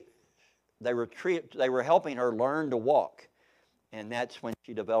they were helping her learn to walk. And that's when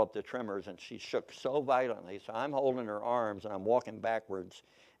she developed the tremors, and she shook so violently. So I'm holding her arms, and I'm walking backwards,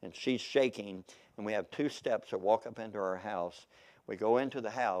 and she's shaking. And we have 2 steps that walk up into our house. We go into the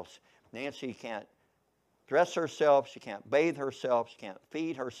house. Nancy can't dress herself. She can't bathe herself. She can't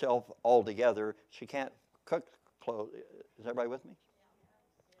feed herself altogether. She can't cook clothes. Is everybody with me?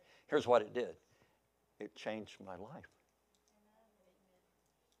 Here's what it did. It changed my life.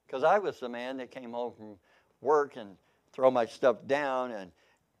 Because I was the man that came home from work and throw my stuff down and,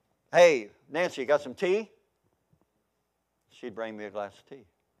 hey, Nancy, you got some tea? She'd bring me a glass of tea.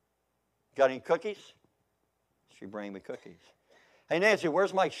 Got any cookies? She'd bring me cookies. Hey, Nancy,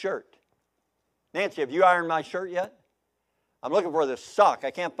 where's my shirt? Nancy, have you ironed my shirt yet? I'm looking for this sock.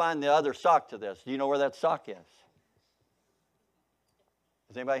 I can't find the other sock to this. Do you know where that sock is?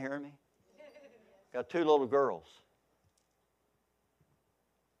 Is anybody hearing me? Got 2 little girls.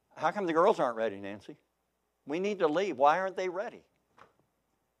 How come the girls aren't ready, Nancy? We need to leave. Why aren't they ready?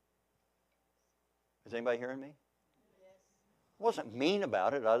 Is anybody hearing me? I wasn't mean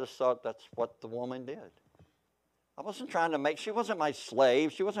about it. I just thought that's what the woman did. I wasn't trying to she wasn't my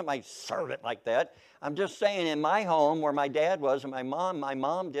slave. She wasn't my servant like that. I'm just saying in my home where my dad was and my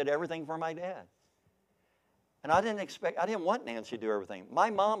mom did everything for my dad. And I didn't want Nancy to do everything. My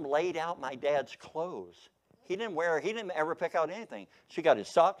mom laid out my dad's clothes. He didn't ever pick out anything. She got his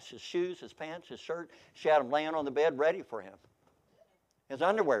socks, his shoes, his pants, his shirt. She had them laying on the bed ready for him. His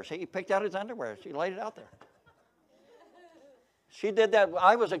underwear. He picked out his underwear. She laid it out there. She did that.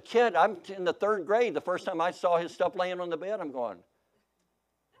 I was a kid. I'm in the 3rd grade. The first time I saw his stuff laying on the bed, I'm going,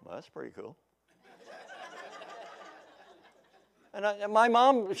 well, that's pretty cool. And my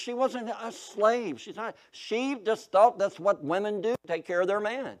mom, she wasn't a slave. She just thought that's what women do, take care of their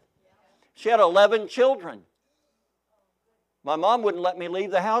man. She had 11 children. My mom wouldn't let me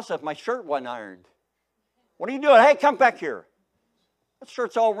leave the house if my shirt wasn't ironed. What are you doing? Hey, come back here. That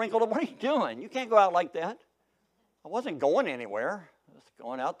shirt's all wrinkled up. What are you doing? You can't go out like that. I wasn't going anywhere. I was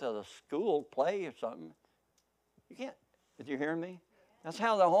going out to the school, play or something. You can't. Did you hear me? That's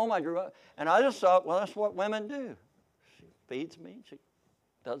how the home I grew up. And I just thought, well, that's what women do. She feeds me. She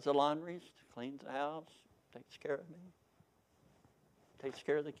does the laundry. She cleans the house. Takes care of me. Takes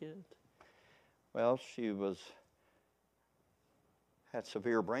care of the kids. Well, she had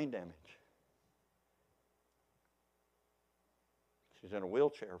severe brain damage. She's in a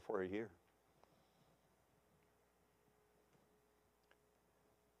wheelchair for a year.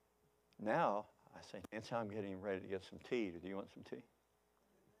 Now, I say, Nancy, I'm getting ready to get some tea. Do you want some tea?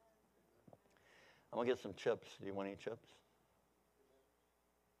 I'm going to get some chips. Do you want any chips?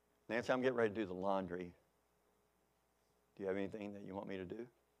 Nancy, I'm getting ready to do the laundry. Do you have anything that you want me to do?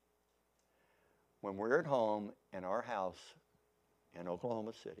 When we're at home in our house, in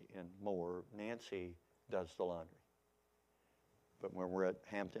Oklahoma City, in Moore, Nancy does the laundry. But when we're at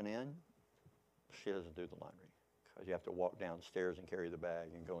Hampton Inn, she doesn't do the laundry because you have to walk downstairs and carry the bag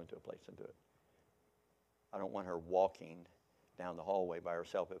and go into a place and do it. I don't want her walking down the hallway by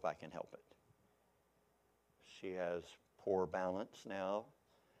herself if I can help it. She has poor balance now.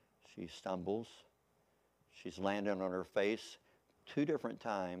 She stumbles. She's landed on her face 2 different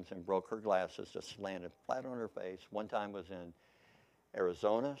times and broke her glasses, just landed flat on her face. One time was in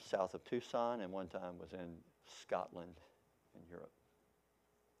Arizona, south of Tucson, and one time was in Scotland in Europe.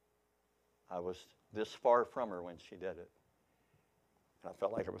 I was this far from her when she did it. And I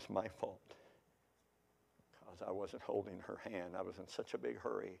felt like it was my fault because I wasn't holding her hand. I was in such a big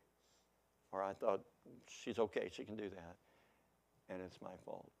hurry. Or I thought, she's okay, she can do that. And it's my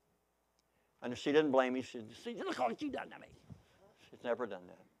fault. And if she didn't blame me, she'd say, look what you done to me. She's never done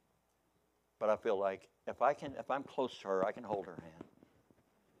that. But I feel like if I'm close to her, I can hold her hand.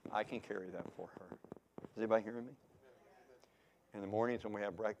 I can carry that for her. Is anybody hearing me? In the mornings when we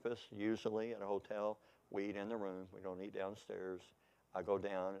have breakfast, usually at a hotel, we eat in the room. We don't eat downstairs. I go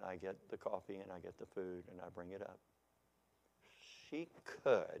down and I get the coffee and I get the food and I bring it up. She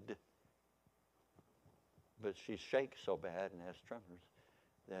could, but she shakes so bad and has tremors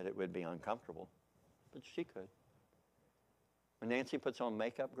that it would be uncomfortable. But she could. When Nancy puts on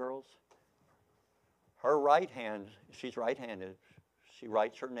makeup, girls, her right hand, she's right-handed, she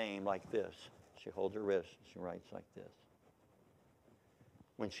writes her name like this. She holds her wrist, she writes like this.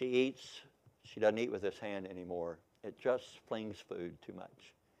 When she eats, she doesn't eat with this hand anymore. It just flings food too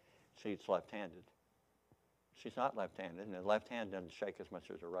much. She eats left-handed. She's not left-handed, and the left hand doesn't shake as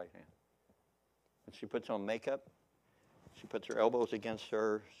much as her right hand. When she puts on makeup, she puts her elbows against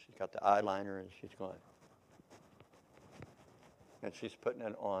her. She's got the eyeliner, and she's going. And she's putting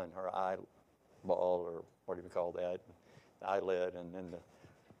it on her eyeball, or what do you call that? The eyelid, and then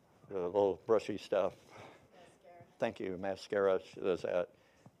the little brushy stuff. Mascara. Thank you, mascara. She does that.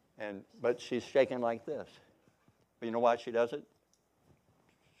 But she's shaking like this. But you know why she does it?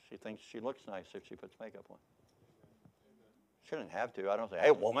 She thinks she looks nice if she puts makeup on. She doesn't have to. I don't say,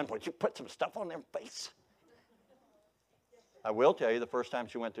 hey, woman, would you put some stuff on their face? I will tell you, the first time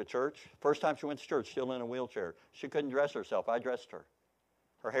she went to church, still in a wheelchair, she couldn't dress herself. I dressed her.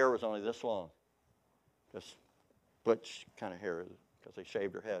 Her hair was only this long. This butch kind of hair because they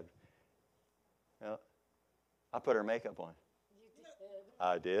shaved her head. Now, I put her makeup on. You did.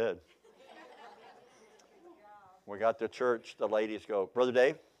 I did. We got to church, the ladies go, Brother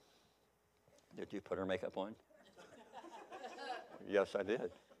Dave, did you put her makeup on? Yes, I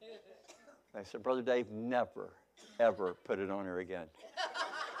did. I said, Brother Dave, never, ever put it on her again.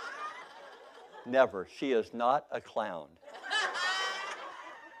 Never. She is not a clown.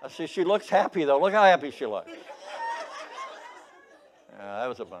 I said, she looks happy, though. Look how happy she looks. That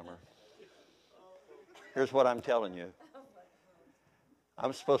was a bummer. Here's what I'm telling you.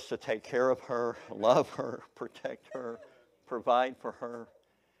 I'm supposed to take care of her, love her, protect her, provide for her.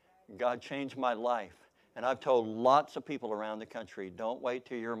 God changed my life. And I've told lots of people around the country, don't wait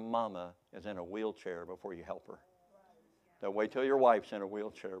till your mama is in a wheelchair before you help her. Don't wait till your wife's in a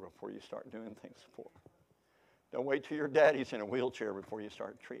wheelchair before you start doing things for her. Don't wait till your daddy's in a wheelchair before you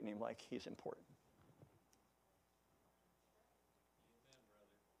start treating him like he's important.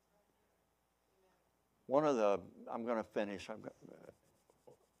 I'm going to finish.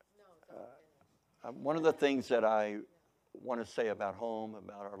 One of the things that I want to say about home,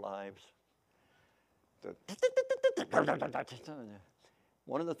 about our lives,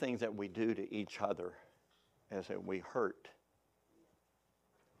 one of the things that we do to each other is that we hurt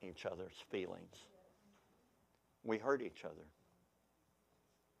each other's feelings. We hurt each other.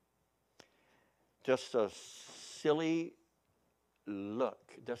 Just a silly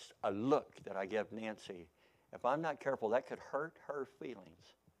look, just a look that I give Nancy, if I'm not careful, that could hurt her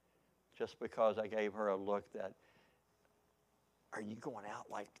feelings. Just because I gave her a look that, are you going out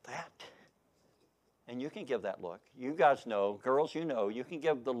like that? And you can give that look. You guys know, girls, you know, you can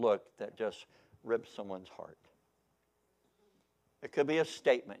give the look that just rips someone's heart. It could be a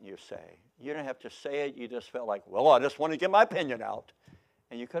statement you say. You don't have to say it. You just felt like, well, I just want to get my opinion out.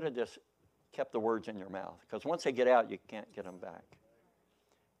 And you could have just kept the words in your mouth. Because once they get out, you can't get them back.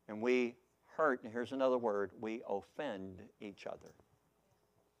 And we hurt, and here's another word, we offend each other.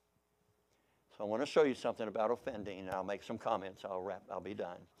 So I want to show you something about offending, and I'll make some comments. I'll be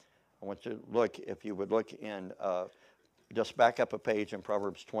done. I want you to look, if you would look in, just back up a page in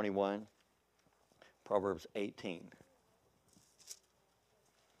Proverbs 21, Proverbs 18.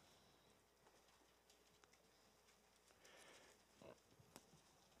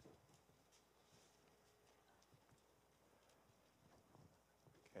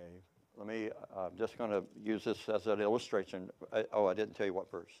 I'm just going to use this as an illustration. I didn't tell you what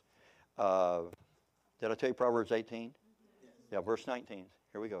verse. Did I tell you Proverbs 18? Yeah, verse 19.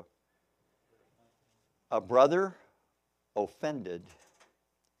 Here we go. A brother offended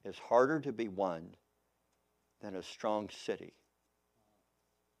is harder to be won than a strong city,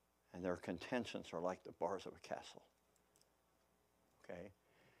 and their contentions are like the bars of a castle. Okay?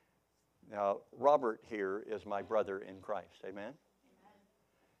 Now, Robert here is my brother in Christ. Amen?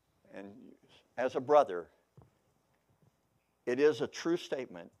 And as a brother, it is a true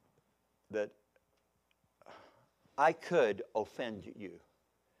statement that I could offend you.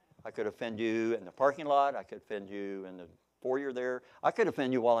 I could offend you in the parking lot. I could offend you in the foyer there. I could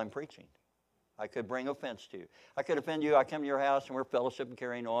offend you while I'm preaching. I could bring offense to you. I could offend you. I come to your house and we're fellowship and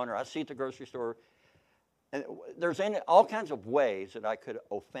carrying on, or I see you at the grocery store. And there's all kinds of ways that I could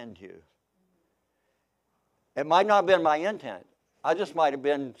offend you. It might not have been my intent. I just might have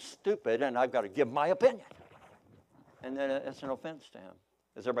been stupid and I've got to give my opinion. And then it's an offense to him.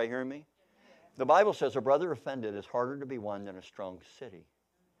 Is everybody hearing me? The Bible says a brother offended is harder to be won than a strong city.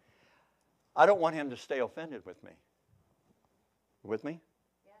 I don't want him to stay offended with me. With me?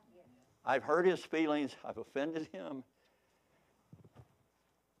 Yeah. I've hurt his feelings. I've offended him.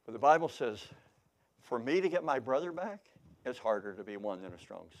 But the Bible says, for me to get my brother back, it's harder to be won than a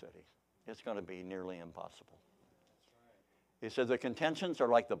strong city. It's going to be nearly impossible. He says the contentions are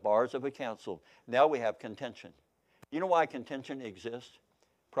like the bars of a castle. Now we have contention. You know why contention exists?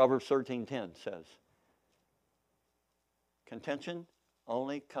 Proverbs 13:10 says, contention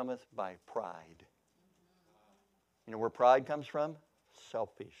only cometh by pride. You know where pride comes from?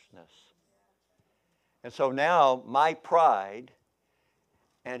 Selfishness. And so now my pride,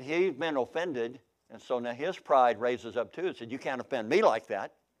 and he's been offended, and so now his pride raises up too. It said, you can't offend me like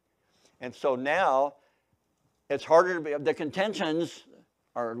that. And so now it's harder to be, the contentions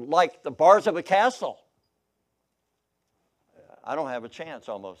are like the bars of a castle. I don't have a chance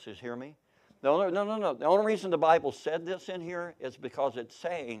almost. You hear me? No. The only reason the Bible said this in here is because it's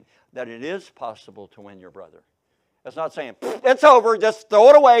saying that it is possible to win your brother. It's not saying, it's over, just throw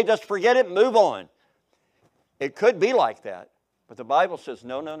it away, just forget it, move on. It could be like that. But the Bible says,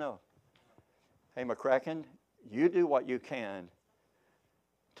 no. Hey, McCracken, you do what you can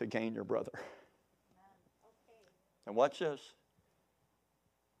to gain your brother. And watch this.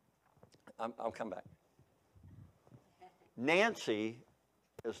 I'll come back. Nancy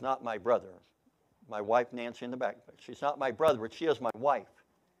is not my brother. My wife, Nancy, in the back. She's not my brother, but she is my wife.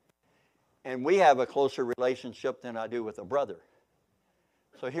 And we have a closer relationship than I do with a brother.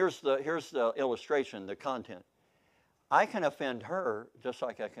 So here's the illustration, the content. I can offend her just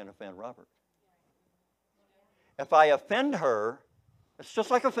like I can offend Robert. If I offend her, it's just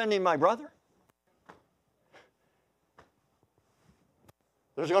like offending my brother.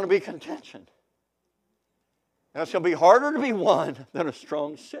 There's going to be contention. And it's going to be harder to be won than a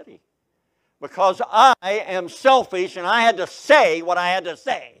strong city. Because I am selfish and I had to say what I had to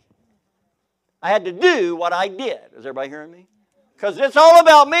say. I had to do what I did. Is everybody hearing me? Because it's all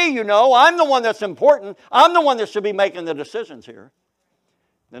about me, you know. I'm the one that's important. I'm the one that should be making the decisions here.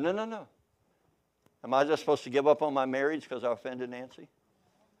 No. Am I just supposed to give up on my marriage because I offended Nancy?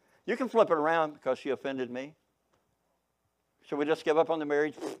 You can flip it around because she offended me. Should we just give up on the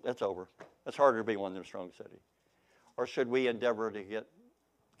marriage? That's over. It's harder to be one than a strong city. Or should we endeavor to get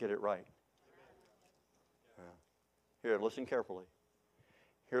it right? Here, listen carefully.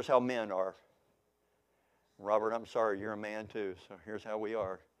 Here's how men are. Robert, I'm sorry, you're a man too, so here's how we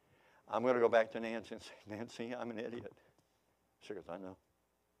are. I'm going to go back to Nancy and say, Nancy, I'm an idiot. She goes, I know.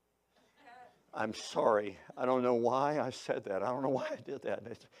 I'm sorry. I don't know why I said that. I don't know why I did that.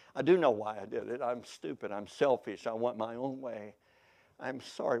 I do know why I did it. I'm stupid. I'm selfish. I want my own way. I'm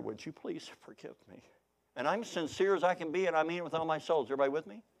sorry. Would you please forgive me? And I'm sincere as I can be, and I mean it with all my soul. Is everybody with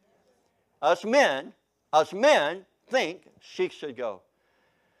me? Us men think she should go,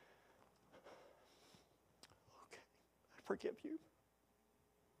 okay, I forgive you.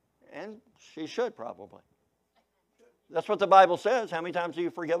 And she should probably. That's what the Bible says. How many times do you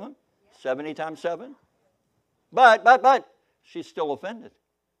forgive them? 70 times 7. But she's still offended.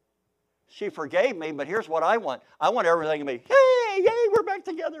 She forgave me, but here's what I want. I want everything to be, hey, yay, we're back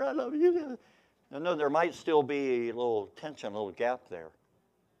together. I love you. No, there might still be a little tension, a little gap there.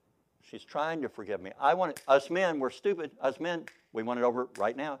 She's trying to forgive me. Us men, we're stupid. Us men, we want it over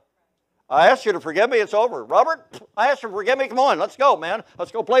right now. I asked you to forgive me, it's over. Robert, I asked you to forgive me, come on, let's go, man.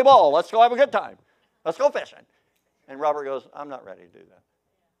 Let's go play ball. Let's go have a good time. Let's go fishing. And Robert goes, I'm not ready to do that.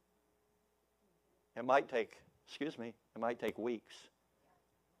 It might take weeks.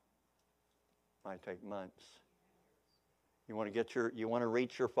 It might take months. You want to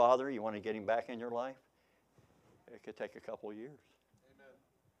reach your father? You want to get him back in your life? It could take a couple of years. Amen.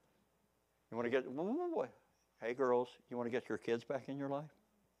 You want to get, hey girls, you want to get your kids back in your life?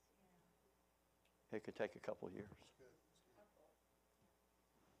 It could take a couple of years.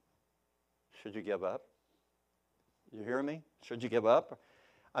 Should you give up? You hear me? Should you give up?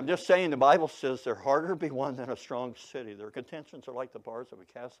 I'm just saying the Bible says they're harder to be won than a strong city. Their contentions are like the bars of a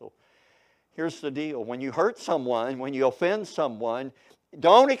castle. Here's the deal. When you hurt someone, when you offend someone,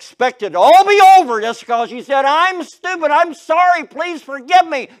 don't expect it to all be over just because you said, I'm stupid, I'm sorry, please forgive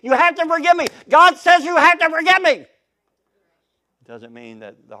me. You have to forgive me. God says you have to forgive me. It doesn't mean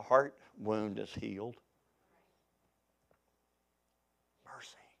that the heart wound is healed.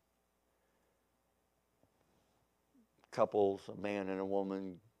 Mercy. Couples, a man and a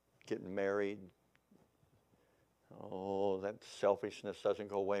woman getting married. Oh, that selfishness doesn't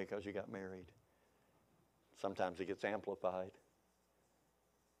go away because you got married. Sometimes it gets amplified.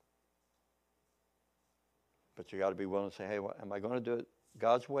 But you got to be willing to say, hey, am I going to do it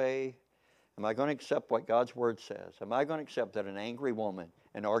God's way? Am I going to accept what God's Word says? Am I going to accept that an angry woman,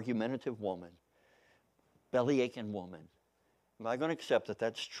 an argumentative woman, belly-aching woman, am I going to accept that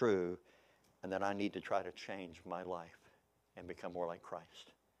that's true and that I need to try to change my life and become more like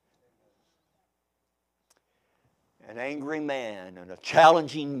Christ? An angry man and a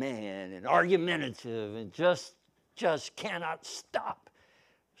challenging man and argumentative and just cannot stop.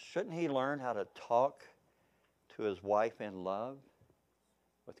 Shouldn't he learn how to talk to his wife in love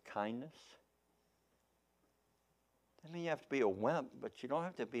with kindness? I mean, you have to be a wimp, but you don't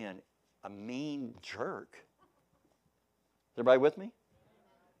have to be a mean jerk. Is everybody with me?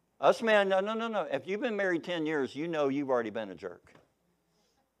 Us men, no. If you've been married 10 years, you know you've already been a jerk.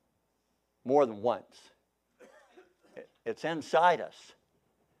 More than once. It's inside us.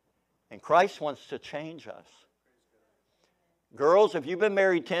 And Christ wants to change us. Girls, if you've been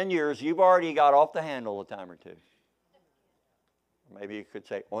married 10 years, you've already got off the handle a time or two. Maybe you could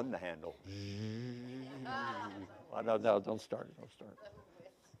say on the handle. No, don't start it. Don't start it.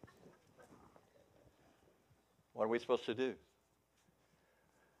 What are we supposed to do?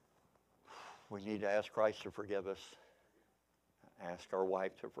 We need to ask Christ to forgive us. Ask our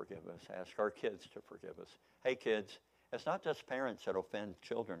wife to forgive us. Ask our kids to forgive us. Hey, kids, it's not just parents that offend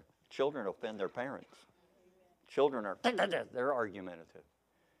children. Children offend their parents. Children they're argumentative.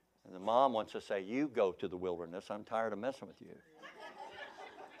 And the mom wants to say, you go to the wilderness. I'm tired of messing with you.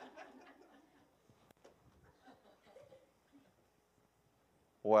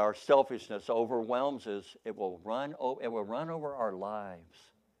 Well, our selfishness overwhelms us. It will run over our lives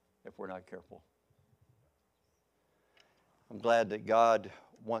if we're not careful. I'm glad that God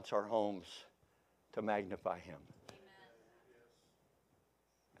wants our homes to magnify Him.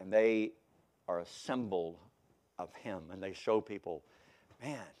 And they are a symbol of Him. And they show people,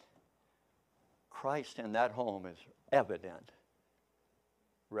 man, Christ in that home is evident.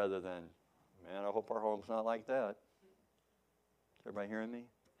 Rather than, man, I hope our home's not like that. Is everybody hearing me?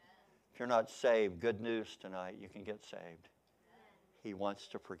 If you're not saved, good news tonight, you can get saved. He wants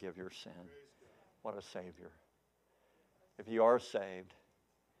to forgive your sin. What a Savior. If you are saved,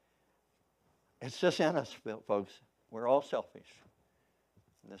 it's just in us, folks. We're all selfish.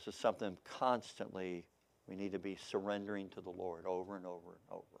 And this is something constantly we need to be surrendering to the Lord over and over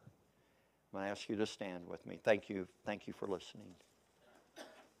and over. I'm going to ask you to stand with me. Thank you. Thank you for listening.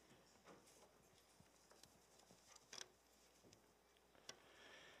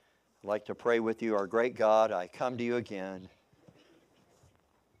 I'd like to pray with you. Our great God, I come to you again.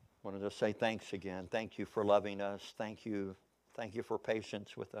 I wanted to say thanks again. Thank you for loving us. Thank you for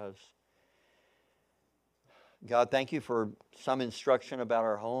patience with us. God, thank you for some instruction about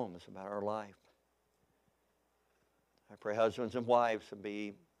our homes, about our life. I pray husbands and wives to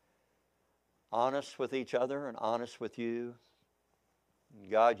be honest with each other and honest with you.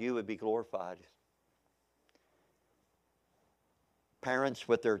 God, you would be glorified. Parents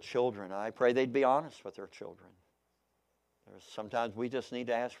with their children, I pray they'd be honest with their children. Sometimes we just need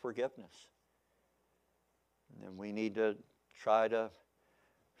to ask forgiveness. And then we need to try to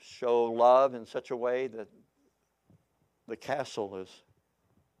show love in such a way that the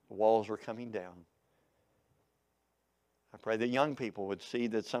walls are coming down. I pray that young people would see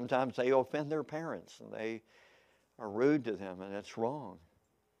that sometimes they offend their parents and they are rude to them, and it's wrong.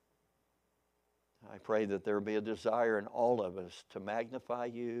 I pray that there be a desire in all of us to magnify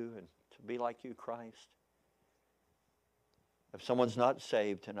you and to be like you, Christ. If someone's not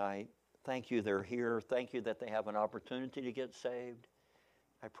saved tonight, thank you they're here. Thank you that they have an opportunity to get saved.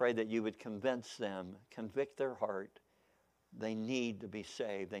 I pray that you would convince them, convict their heart. They need to be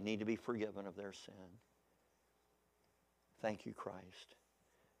saved. They need to be forgiven of their sin. Thank you, Christ.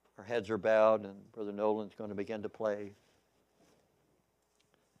 Our heads are bowed, and Brother Nolan's going to begin to play.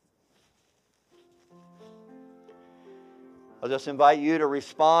 I'll just invite you to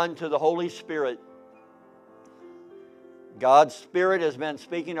respond to the Holy Spirit. God's Spirit has been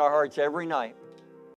speaking to our hearts every night.